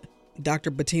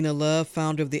 Dr. Bettina Love,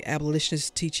 founder of the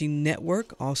Abolitionist Teaching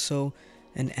Network, also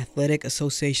an Athletic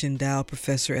Association endowed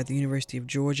professor at the University of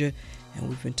Georgia. And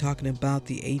we've been talking about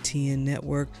the ATN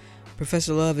Network.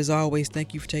 Professor Love, as always,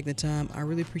 thank you for taking the time. I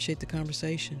really appreciate the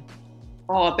conversation.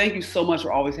 Oh, thank you so much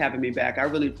for always having me back. I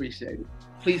really appreciate it.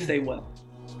 Please stay well.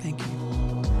 Thank you.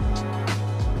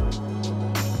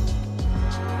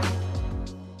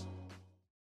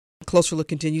 Closer Look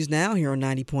continues now here on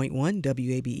 90.1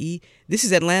 WABE. This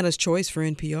is Atlanta's Choice for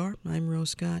NPR. I'm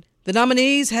Rose Scott. The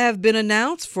nominees have been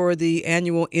announced for the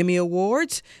annual Emmy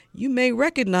Awards. You may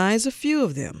recognize a few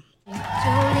of them.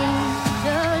 Jolene.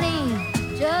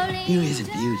 Here is a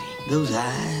beauty. Those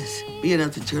eyes, be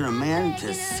enough to turn a man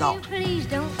to salt. Please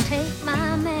don't take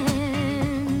my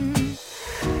man.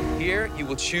 Here, you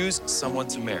will choose someone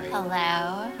to marry.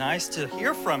 Hello. Nice to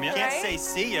hear from you. Can't say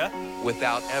see ya.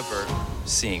 Without ever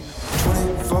seeing them.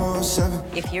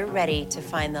 24/7. If you're ready to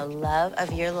find the love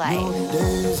of your life,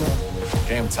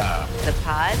 Game time. the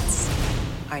pods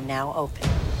are now open.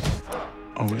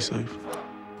 Are we safe?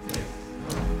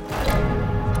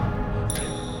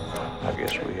 I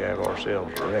guess we have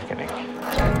ourselves a reckoning.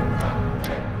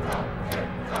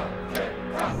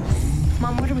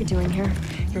 Mom, what are we doing here?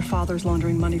 Your father's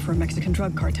laundering money for a Mexican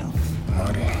drug cartel.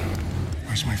 Marty,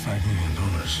 where's my $5 million?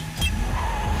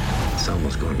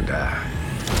 Someone's going to die.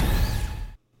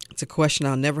 It's a question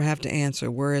I'll never have to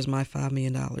answer. Where is my $5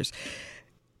 million?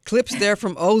 Clips there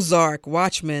from Ozark,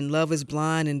 Watchmen, Love is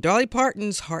Blind, and Dolly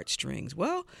Parton's Heartstrings.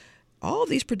 Well, all of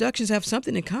these productions have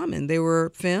something in common. They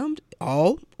were filmed,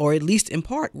 all, or at least in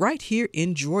part, right here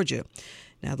in Georgia.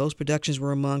 Now, those productions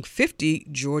were among 50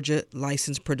 Georgia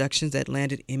licensed productions that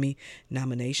landed Emmy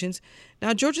nominations.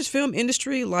 Now, Georgia's film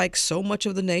industry, like so much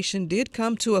of the nation, did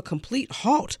come to a complete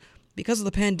halt because of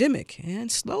the pandemic.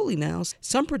 And slowly now,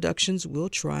 some productions will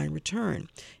try and return.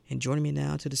 And joining me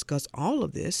now to discuss all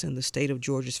of this and the state of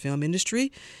Georgia's film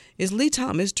industry is Lee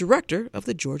Thomas, director of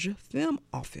the Georgia Film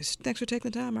Office. Thanks for taking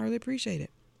the time. I really appreciate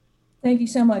it. Thank you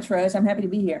so much, Rose. I'm happy to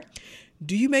be here.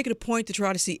 Do you make it a point to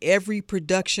try to see every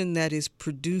production that is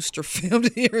produced or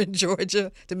filmed here in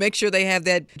Georgia to make sure they have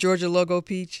that Georgia logo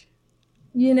peach?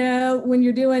 You know, when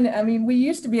you're doing, I mean, we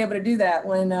used to be able to do that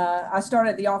when I started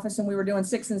at the office and we were doing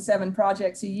 6 and 7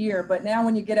 projects a year. But now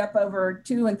when you get up over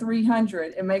 200 and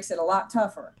 300, it makes it a lot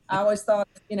tougher. I always thought,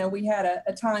 you know, we had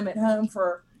a time at home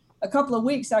for a couple of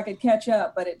weeks I could catch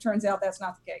up, but it turns out that's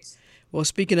not the case. Well,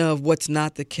 speaking of what's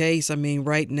not the case, I mean,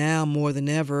 right now, more than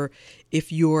ever, if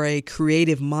you're a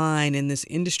creative mind in this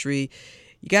industry,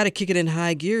 you got to kick it in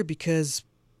high gear because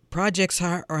projects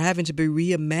are having to be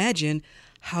reimagined,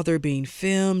 how they're being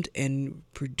filmed and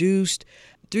produced.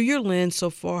 Through your lens so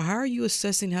far, how are you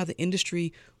assessing how the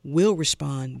industry will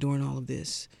respond during all of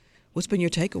this? What's been your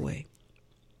takeaway?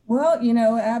 Well, you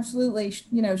know, absolutely,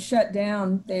 you know, shut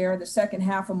down there the second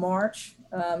half of March.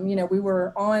 You know, we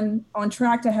were on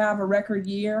track to have a record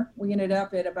year. We ended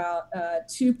up at about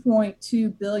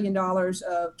 $2.2 billion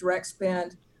of direct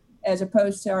spend as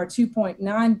opposed to our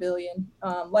 $2.9 billion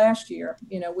last year.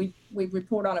 You know, we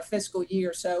report on a fiscal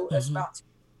year, so it's about 2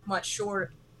 months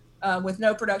short with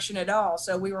no production at all.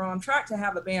 So we were on track to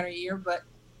have a banner year, but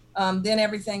then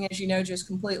everything, as you know, just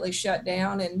completely shut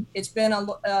down. And it's been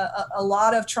a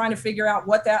lot of trying to figure out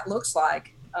what that looks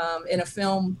like in a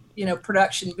film, you know,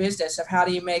 production business of how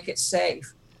do you make it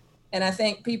safe. And I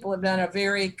think people have done a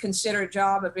very considerate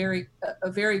job, a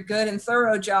very good and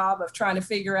thorough job of trying to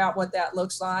figure out what that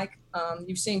looks like.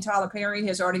 You've seen Tyler Perry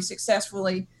has already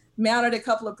successfully mounted a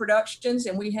couple of productions,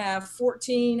 and we have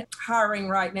 14 hiring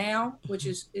right now, which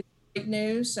is great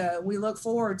news. So we look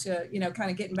forward to,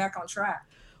 kind of getting back on track.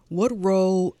 What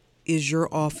role is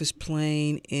your office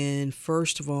playing in,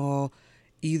 first of all,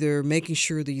 either making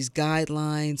sure these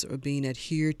guidelines are being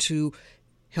adhered to,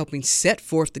 helping set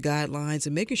forth the guidelines,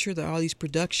 and making sure that all these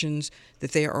productions,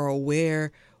 that they are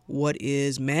aware what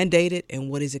is mandated and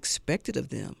what is expected of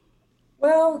them?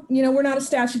 Well, we're not a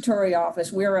statutory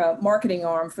office. We're a marketing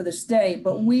arm for the state,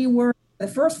 but we were the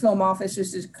first film office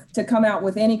to come out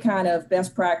with any kind of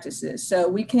best practices. So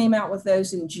we came out with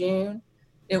those in June.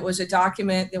 It was a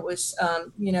document that was,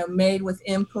 made with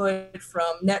input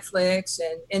from Netflix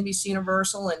and NBC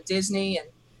Universal and Disney, and,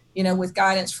 with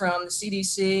guidance from the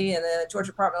CDC and the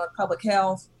Georgia Department of Public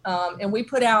Health. And we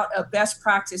put out a best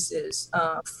practices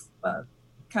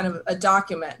kind of a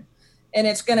document. And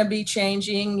it's going to be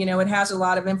changing. It has a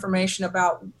lot of information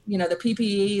about, the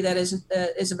PPE that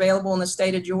is available in the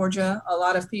state of Georgia. A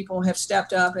lot of people have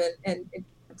stepped up and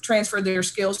transferred their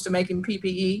skills to making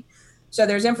PPE. So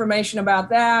there's information about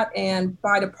that, and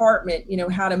by department,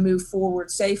 how to move forward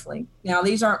safely. Now,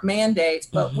 these aren't mandates,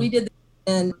 but we did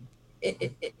in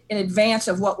advance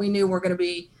of what we knew were going to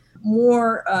be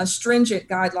more stringent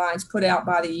guidelines put out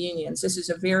by the unions. This is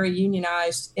a very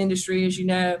unionized industry, as you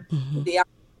know.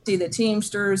 The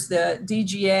Teamsters, the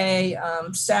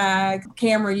DGA, SAG,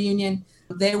 Camera Union,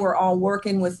 they were all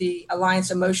working with the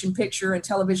Alliance of Motion Picture and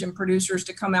Television Producers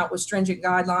to come out with stringent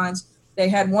guidelines. They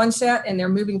had one set, and they're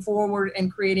moving forward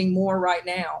and creating more right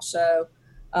now. So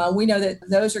we know that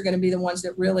those are going to be the ones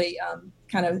that really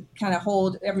kind of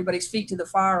hold everybody's feet to the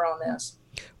fire on this.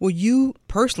 Well, you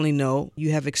personally know,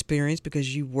 you have experience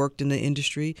because you've worked in the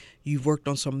industry. You've worked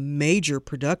on some major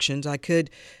productions. I could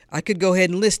go ahead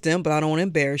and list them, but I don't want to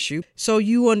embarrass you. So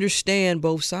you understand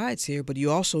both sides here, but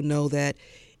you also know that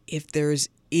if there's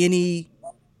any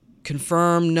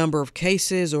confirmed number of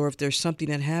cases, or if there's something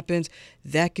that happens,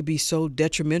 that could be so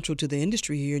detrimental to the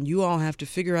industry here. And you all have to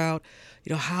figure out,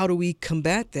 how do we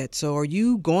combat that? So are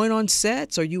you going on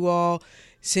sets? Are you all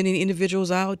sending individuals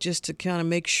out just to kind of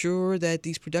make sure that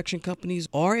these production companies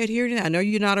are adhering? I know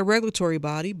you're not a regulatory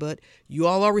body, but you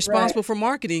all are responsible for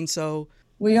marketing. So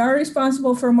we are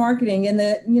responsible for marketing. And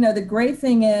the great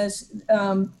thing is,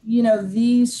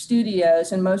 these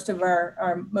studios, and most of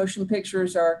our motion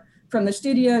pictures are from the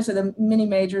studios or the mini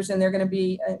majors, and they're going to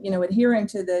be, adhering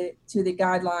to the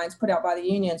guidelines put out by the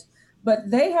unions.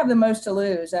 But they have the most to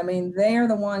lose. I mean, they are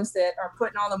the ones that are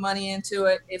putting all the money into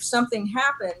it. If something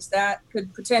happens, that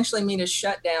could potentially mean a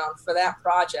shutdown for that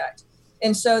project.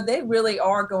 And so they really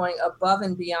are going above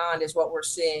and beyond is what we're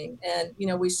seeing. And,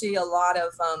 we see a lot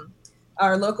of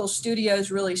our local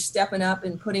studios really stepping up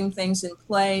and putting things in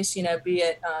place, be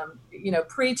it,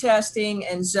 pre-testing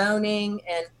and zoning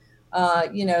and,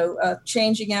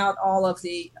 changing out all of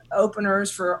the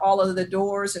openers for all of the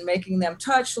doors and making them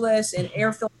touchless and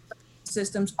air filter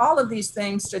systems, all of these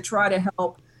things to try to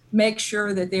help make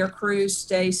sure that their crews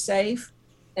stay safe.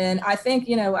 And I think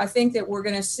that we're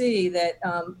going to see that,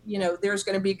 there's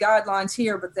going to be guidelines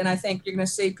here, but then I think you're going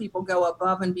to see people go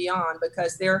above and beyond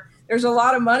because there's a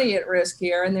lot of money at risk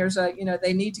here. And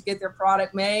they need to get their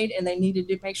product made, and they need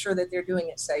to make sure that they're doing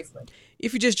it safely.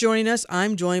 If you're just joining us,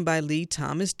 I'm joined by Lee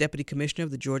Thomas, Deputy Commissioner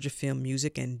of the Georgia Film,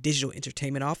 Music, and Digital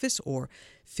Entertainment Office, or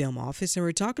Film Office. And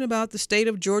we're talking about the state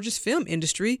of Georgia's film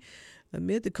industry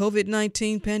amid the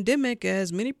COVID-19 pandemic,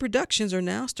 as many productions are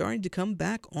now starting to come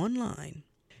back online.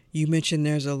 You mentioned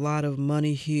there's a lot of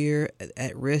money here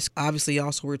at risk. Obviously,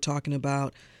 also we're talking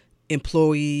about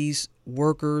employees,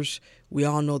 workers. We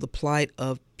all know the plight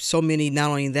of so many, not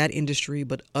only in that industry,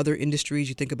 but other industries.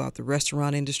 You think about the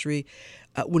restaurant industry.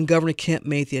 When Governor Kemp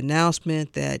made the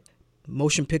announcement that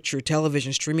motion picture,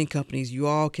 television, streaming companies, you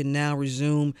all can now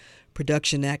resume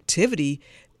production activity,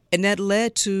 and that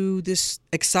led to this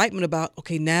excitement about,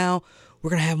 okay, now we're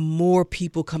going to have more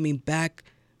people coming back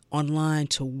online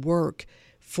to work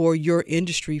for your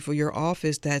industry, for your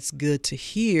office. That's good to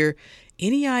hear.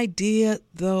 Any idea,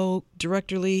 though,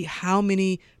 Director Lee, how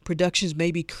many productions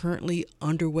may be currently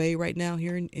underway right now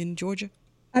here in Georgia?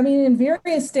 I mean, in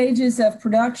various stages of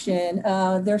production,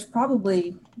 there's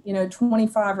probably,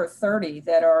 25 or 30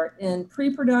 that are in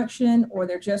pre-production or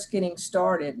they're just getting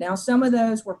started. Now, some of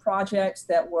those were projects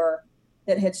that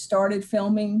had started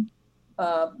filming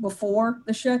before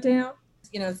the shutdown.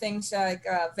 Things like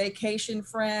Vacation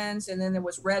Friends, and then there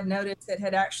was Red Notice that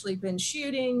had actually been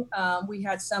shooting. We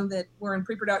had some that were in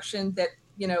pre-production that,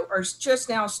 are just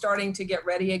now starting to get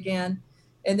ready again.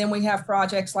 And then we have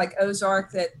projects like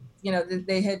Ozark that,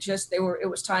 it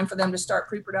was time for them to start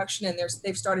pre-production, and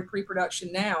they've started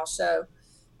pre-production now. So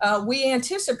we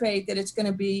anticipate that it's going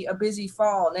to be a busy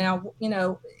fall. Now,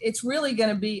 it's really going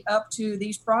to be up to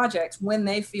these projects when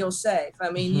they feel safe. I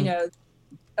mean,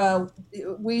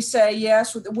 we say,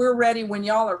 yes, we're ready when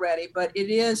y'all are ready, but it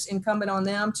is incumbent on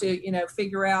them to,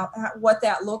 figure out what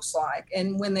that looks like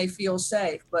and when they feel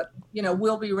safe. But,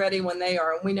 we'll be ready when they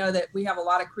are. And we know that we have a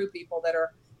lot of crew people that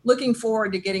are looking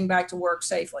forward to getting back to work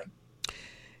safely.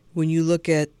 When you look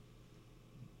at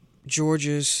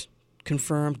Georgia's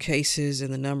confirmed cases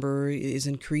and the number is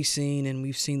increasing, and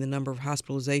we've seen the number of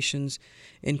hospitalizations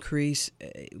increase,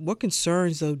 what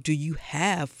concerns, though, do you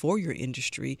have for your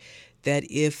industry that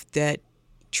if that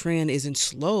trend isn't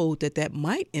slowed, that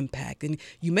might impact? And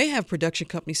you may have production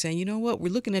companies saying, you know what,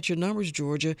 we're looking at your numbers,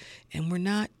 Georgia, and we're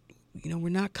not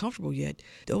comfortable yet.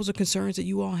 Those are concerns that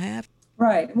you all have?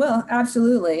 Right. Well,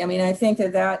 absolutely. I mean, I think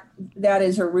that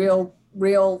is a real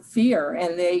fear,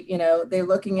 and they're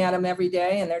looking at them every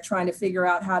day, and they're trying to figure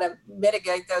out how to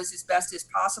mitigate those as best as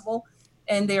possible.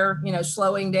 And they're,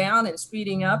 slowing down and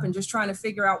speeding up and just trying to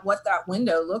figure out what that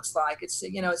window looks like. It's,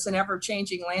 it's an ever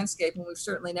changing landscape, and we've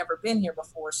certainly never been here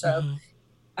before. So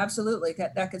absolutely,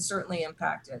 that could certainly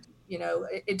impact it.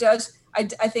 It does. I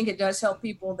think it does help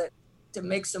people to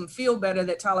make them feel better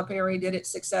that Tyler Perry did it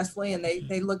successfully, and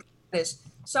they look at it as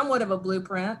somewhat of a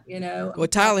blueprint, Well,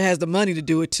 Tyler has the money to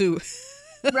do it too.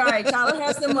 Right. Tyler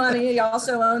has the money. He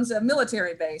also owns a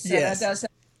military base. So yes. That does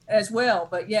as well.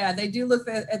 But yeah, they do look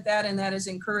at that, and that is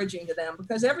encouraging to them,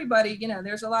 because everybody,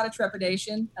 there's a lot of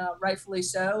trepidation, rightfully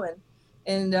so.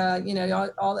 And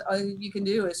all you can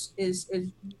do is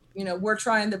we're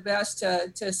trying the best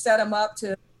to set them up to,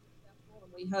 and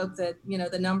we hope that,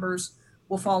 the numbers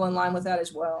will fall in line with that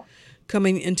as well.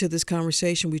 Coming into this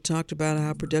conversation, we talked about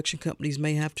how production companies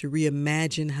may have to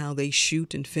reimagine how they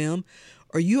shoot and film.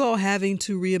 Are you all having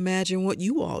to reimagine what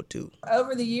you all do?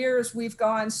 Over the years, we've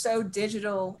gone so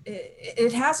digital.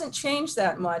 It hasn't changed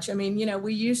that much. I mean,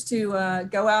 we used to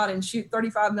go out and shoot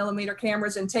 35 millimeter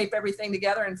cameras and tape everything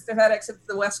together and FedEx it to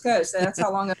the West Coast. That's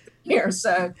how long I've been here.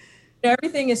 So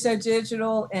everything is so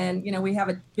digital, and, we have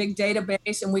a big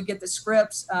database, and we get the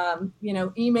scripts,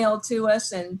 emailed to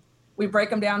us, and we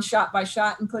break them down shot by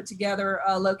shot and put together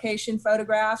location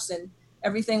photographs, and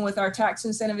everything with our tax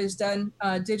incentive is done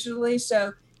digitally.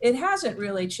 So it hasn't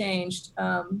really changed,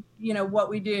 what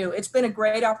we do. It's been a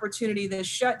great opportunity, this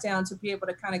shutdown, to be able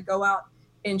to kind of go out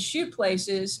and shoot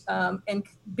places and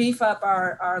beef up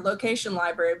our location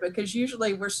library, because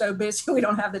usually we're so busy we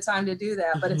don't have the time to do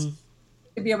that. But it's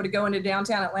to be able to go into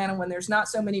downtown Atlanta when there's not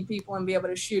so many people and be able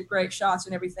to shoot great shots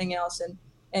and everything else,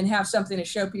 and have something to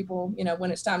show people,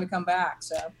 when it's time to come back.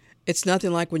 So it's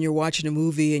nothing like when you're watching a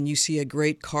movie and you see a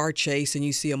great car chase and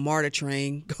you see a MARTA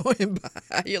train going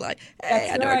by. You're like, hey,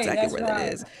 I know exactly where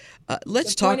that is.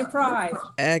 Let's talk. Point of pride.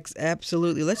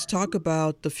 Absolutely. Let's talk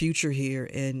about the future here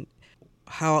and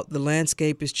how the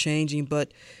landscape is changing.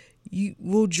 But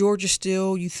will Georgia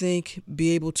still, you think,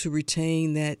 be able to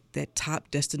retain that top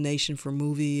destination for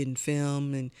movie and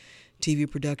film and TV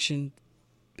production?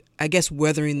 I guess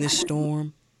weathering this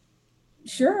storm.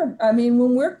 Sure. I mean,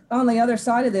 when we're on the other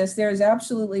side of this, there's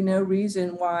absolutely no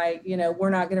reason why,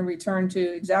 we're not going to return to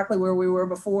exactly where we were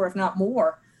before, if not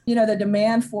more. The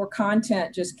demand for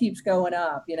content just keeps going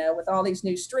up, with all these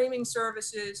new streaming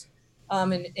services,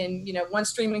 and one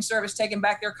streaming service taking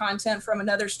back their content from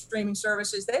another streaming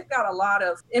services. They've got a lot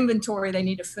of inventory they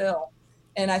need to fill.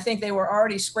 And I think they were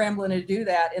already scrambling to do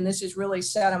that, and this has really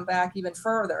set them back even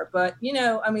further. But,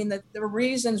 the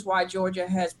reasons why Georgia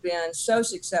has been so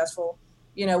successful,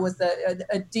 with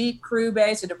a deep crew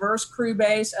base, a diverse crew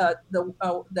base,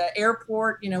 the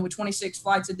airport, with 26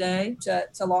 flights a day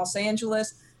to Los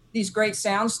Angeles, these great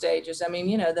sound stages. I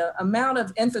mean, the amount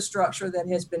of infrastructure that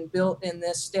has been built in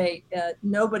this state,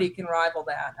 nobody can rival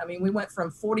that. I mean, we went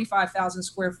from 45,000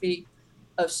 square feet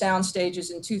of sound stages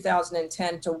in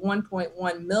 2010 to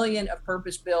 1.1 million of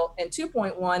purpose-built and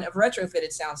 2.1 of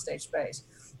retrofitted soundstage space.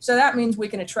 So that means we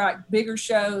can attract bigger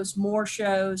shows, more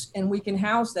shows, and we can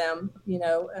house them,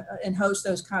 and host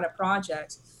those kind of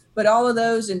projects. But all of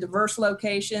those in diverse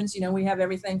locations, we have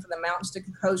everything from the mountains to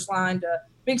coastline to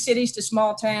big cities to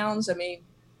small towns. I mean,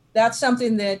 that's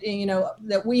something that,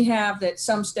 that we have that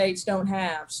some states don't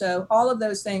have. So all of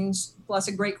those things, plus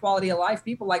a great quality of life,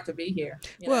 people like to be here.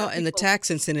 And the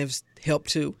tax incentives help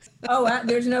too.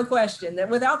 There's no question that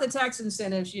without the tax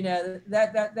incentives,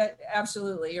 that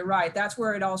absolutely, you're right. That's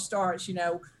where it all starts.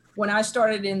 When I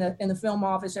started in the film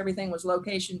office, everything was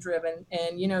location driven.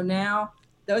 And, now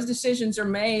those decisions are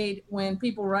made when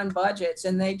people run budgets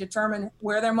and they determine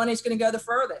where their money's going to go the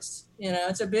furthest.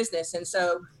 It's a business. And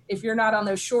so if you're not on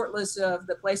those short lists of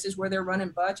the places where they're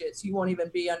running budgets, you won't even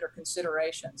be under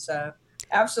consideration. So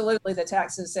absolutely the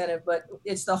tax incentive, but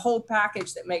it's the whole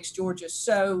package that makes Georgia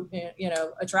so,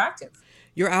 attractive.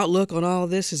 Your outlook on all of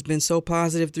this has been so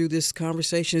positive through this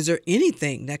conversation. Is there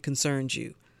anything that concerns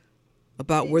you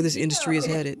about where this industry is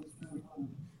headed?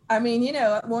 I mean,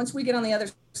 once we get on the other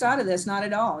side of this, not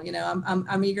at all.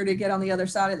 I'm eager to get on the other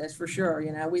side of this for sure.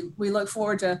 We look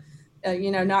forward to,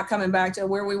 not coming back to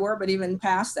where we were, but even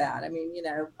past that. I mean,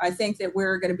 I think that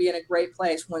we're going to be in a great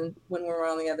place when we're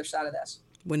on the other side of this.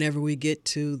 Whenever we get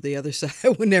to the other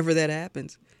side, whenever that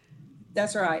happens.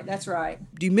 That's right. That's right.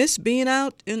 Do you miss being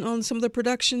out on some of the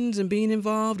productions and being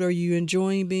involved? Are you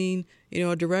enjoying being,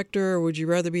 a director, or would you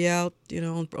rather be out,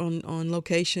 on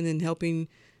location and helping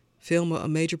film a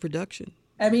major production?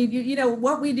 I mean,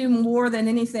 what we do more than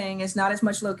anything is not as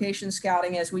much location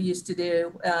scouting as we used to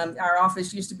do. Our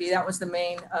office used to be, that was the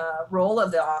main role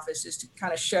of the office, is to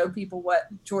kind of show people what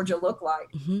Georgia looked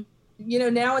like. Mm-hmm.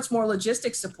 Now it's more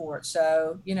logistics support.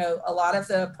 So, a lot of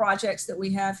the projects that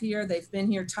we have here, they've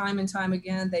been here time and time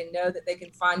again. They know that they can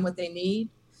find what they need,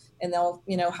 and they'll,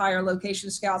 hire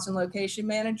location scouts and location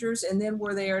managers. And then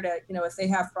we're there to, if they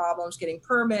have problems getting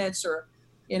permits or,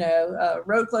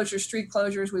 road closures, street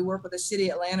closures, we work with the city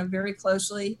of Atlanta very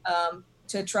closely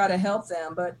to try to help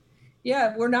them. But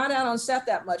yeah, we're not out on set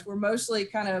that much. We're mostly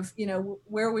kind of,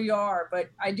 where we are.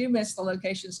 But I do miss the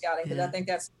location scouting, because I think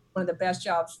that's one of the best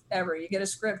jobs ever. You get a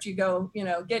script, you go,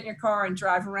 get in your car and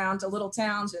drive around to little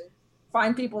towns and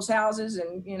find people's houses.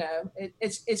 And,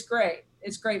 it's great.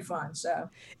 It's great fun. So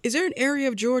is there an area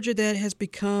of Georgia that has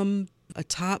become a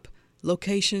top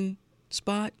location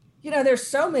spot? There's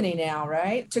so many now,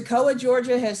 right? Toccoa,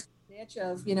 Georgia has a niche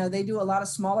of, they do a lot of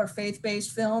smaller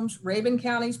faith-based films. Rabun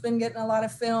County's been getting a lot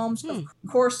of films. Of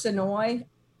course, Sonoy,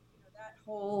 that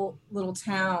whole little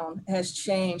town has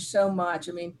changed so much.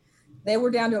 I mean, they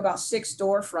were down to about 6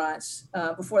 storefronts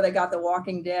before they got The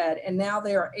Walking Dead. And now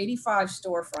there are 85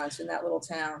 storefronts in that little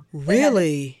town.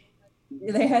 Really?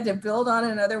 They had to build on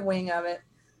another wing of it.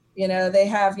 They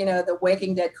have, the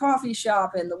Waking Dead coffee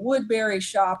shop and the Woodbury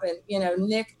shop, and,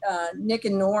 Nick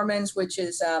and Norman's, which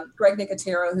is Greg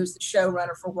Nicotero, who's the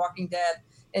showrunner for Walking Dead,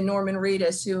 and Norman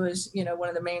Reedus, who is, one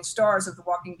of the main stars of The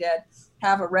Walking Dead,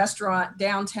 have a restaurant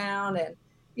downtown. And,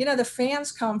 the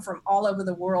fans come from all over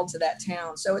the world to that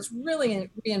town. So it's really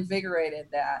reinvigorated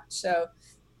that. So,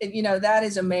 that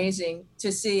is amazing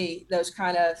to see those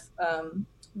kind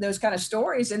of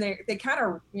stories. And they kind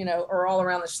of, are all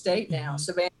around the state now.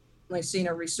 Savannah seen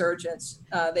a resurgence.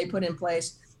 They put in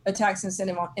place a tax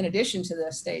incentive in addition to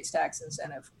the state's tax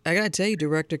incentive. I got to tell you,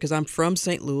 Director, because I'm from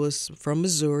St. Louis, from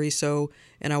Missouri,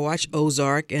 and I watch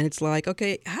Ozark, and it's like,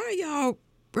 okay, how are y'all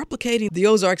replicating the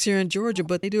Ozarks here in Georgia?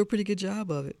 But they do a pretty good job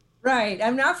of it. Right.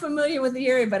 I'm not familiar with the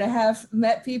area, but I have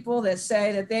met people that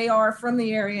say that they are from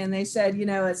the area, and they said,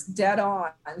 it's dead on.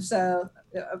 So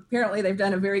apparently they've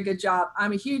done a very good job.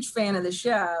 I'm a huge fan of the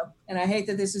show, and I hate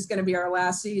that this is going to be our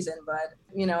last season, but,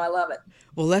 I love it.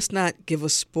 Well, let's not give a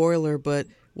spoiler, but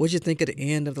what'd you think of the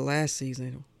end of the last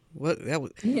season? What that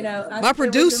was, my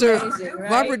producer, amazing, right?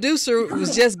 My producer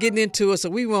was just getting into it, so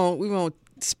we won't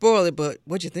spoil it, but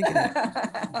what'd you think of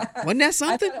that? Wasn't that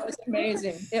something? I thought it was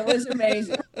amazing. It was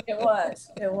amazing. It was,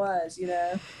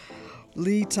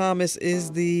 Lee Thomas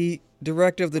is the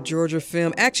director of the Georgia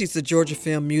Film. Actually, it's the Georgia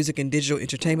Film Music and Digital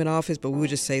Entertainment Office, but we would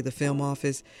just say the Film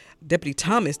Office. Deputy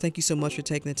Thomas, thank you so much for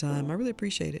taking the time. I really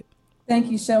appreciate it.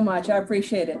 Thank you so much. I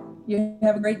appreciate it. You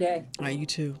have a great day. All right, you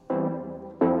too.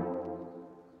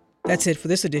 That's it for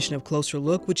this edition of Closer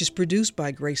Look, which is produced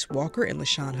by Grace Walker and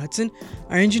LaShawn Hudson.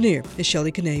 Our engineer is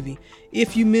Shelley Canavy.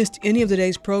 If you missed any of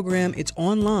today's program, it's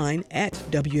online at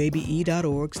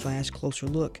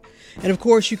wabe.org/closerlook. And of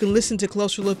course, you can listen to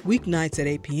Closer Look weeknights at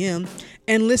 8 p.m.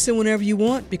 and listen whenever you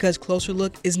want, because Closer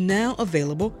Look is now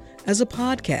available as a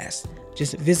podcast.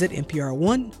 Just visit NPR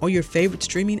One or your favorite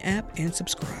streaming app and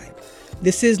subscribe.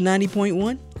 This is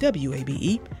 90.1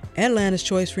 WABE, Atlanta's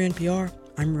Choice for NPR.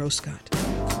 I'm Rose Scott.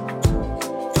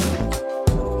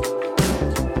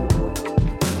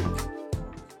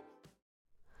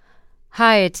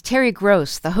 Hi, it's Terry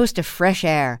Gross, the host of Fresh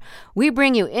Air. We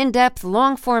bring you in-depth,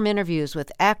 long-form interviews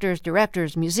with actors,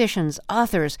 directors, musicians,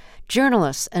 authors,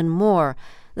 journalists, and more.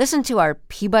 Listen to our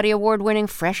Peabody Award-winning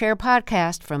Fresh Air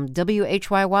podcast from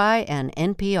WHYY and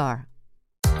NPR.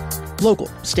 Local,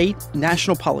 state,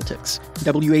 national politics.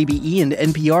 WABE and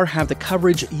NPR have the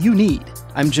coverage you need.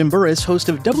 I'm Jim Burris, host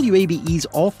of WABE's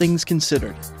All Things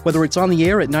Considered. Whether it's on the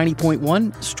air at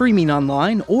 90.1, streaming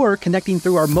online, or connecting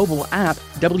through our mobile app,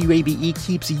 WABE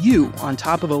keeps you on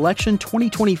top of election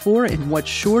 2024 in what's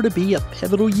sure to be a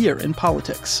pivotal year in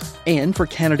politics. And for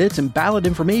candidates and ballot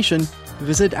information,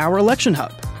 visit our election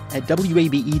hub at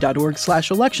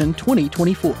wabe.org/election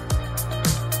 2024.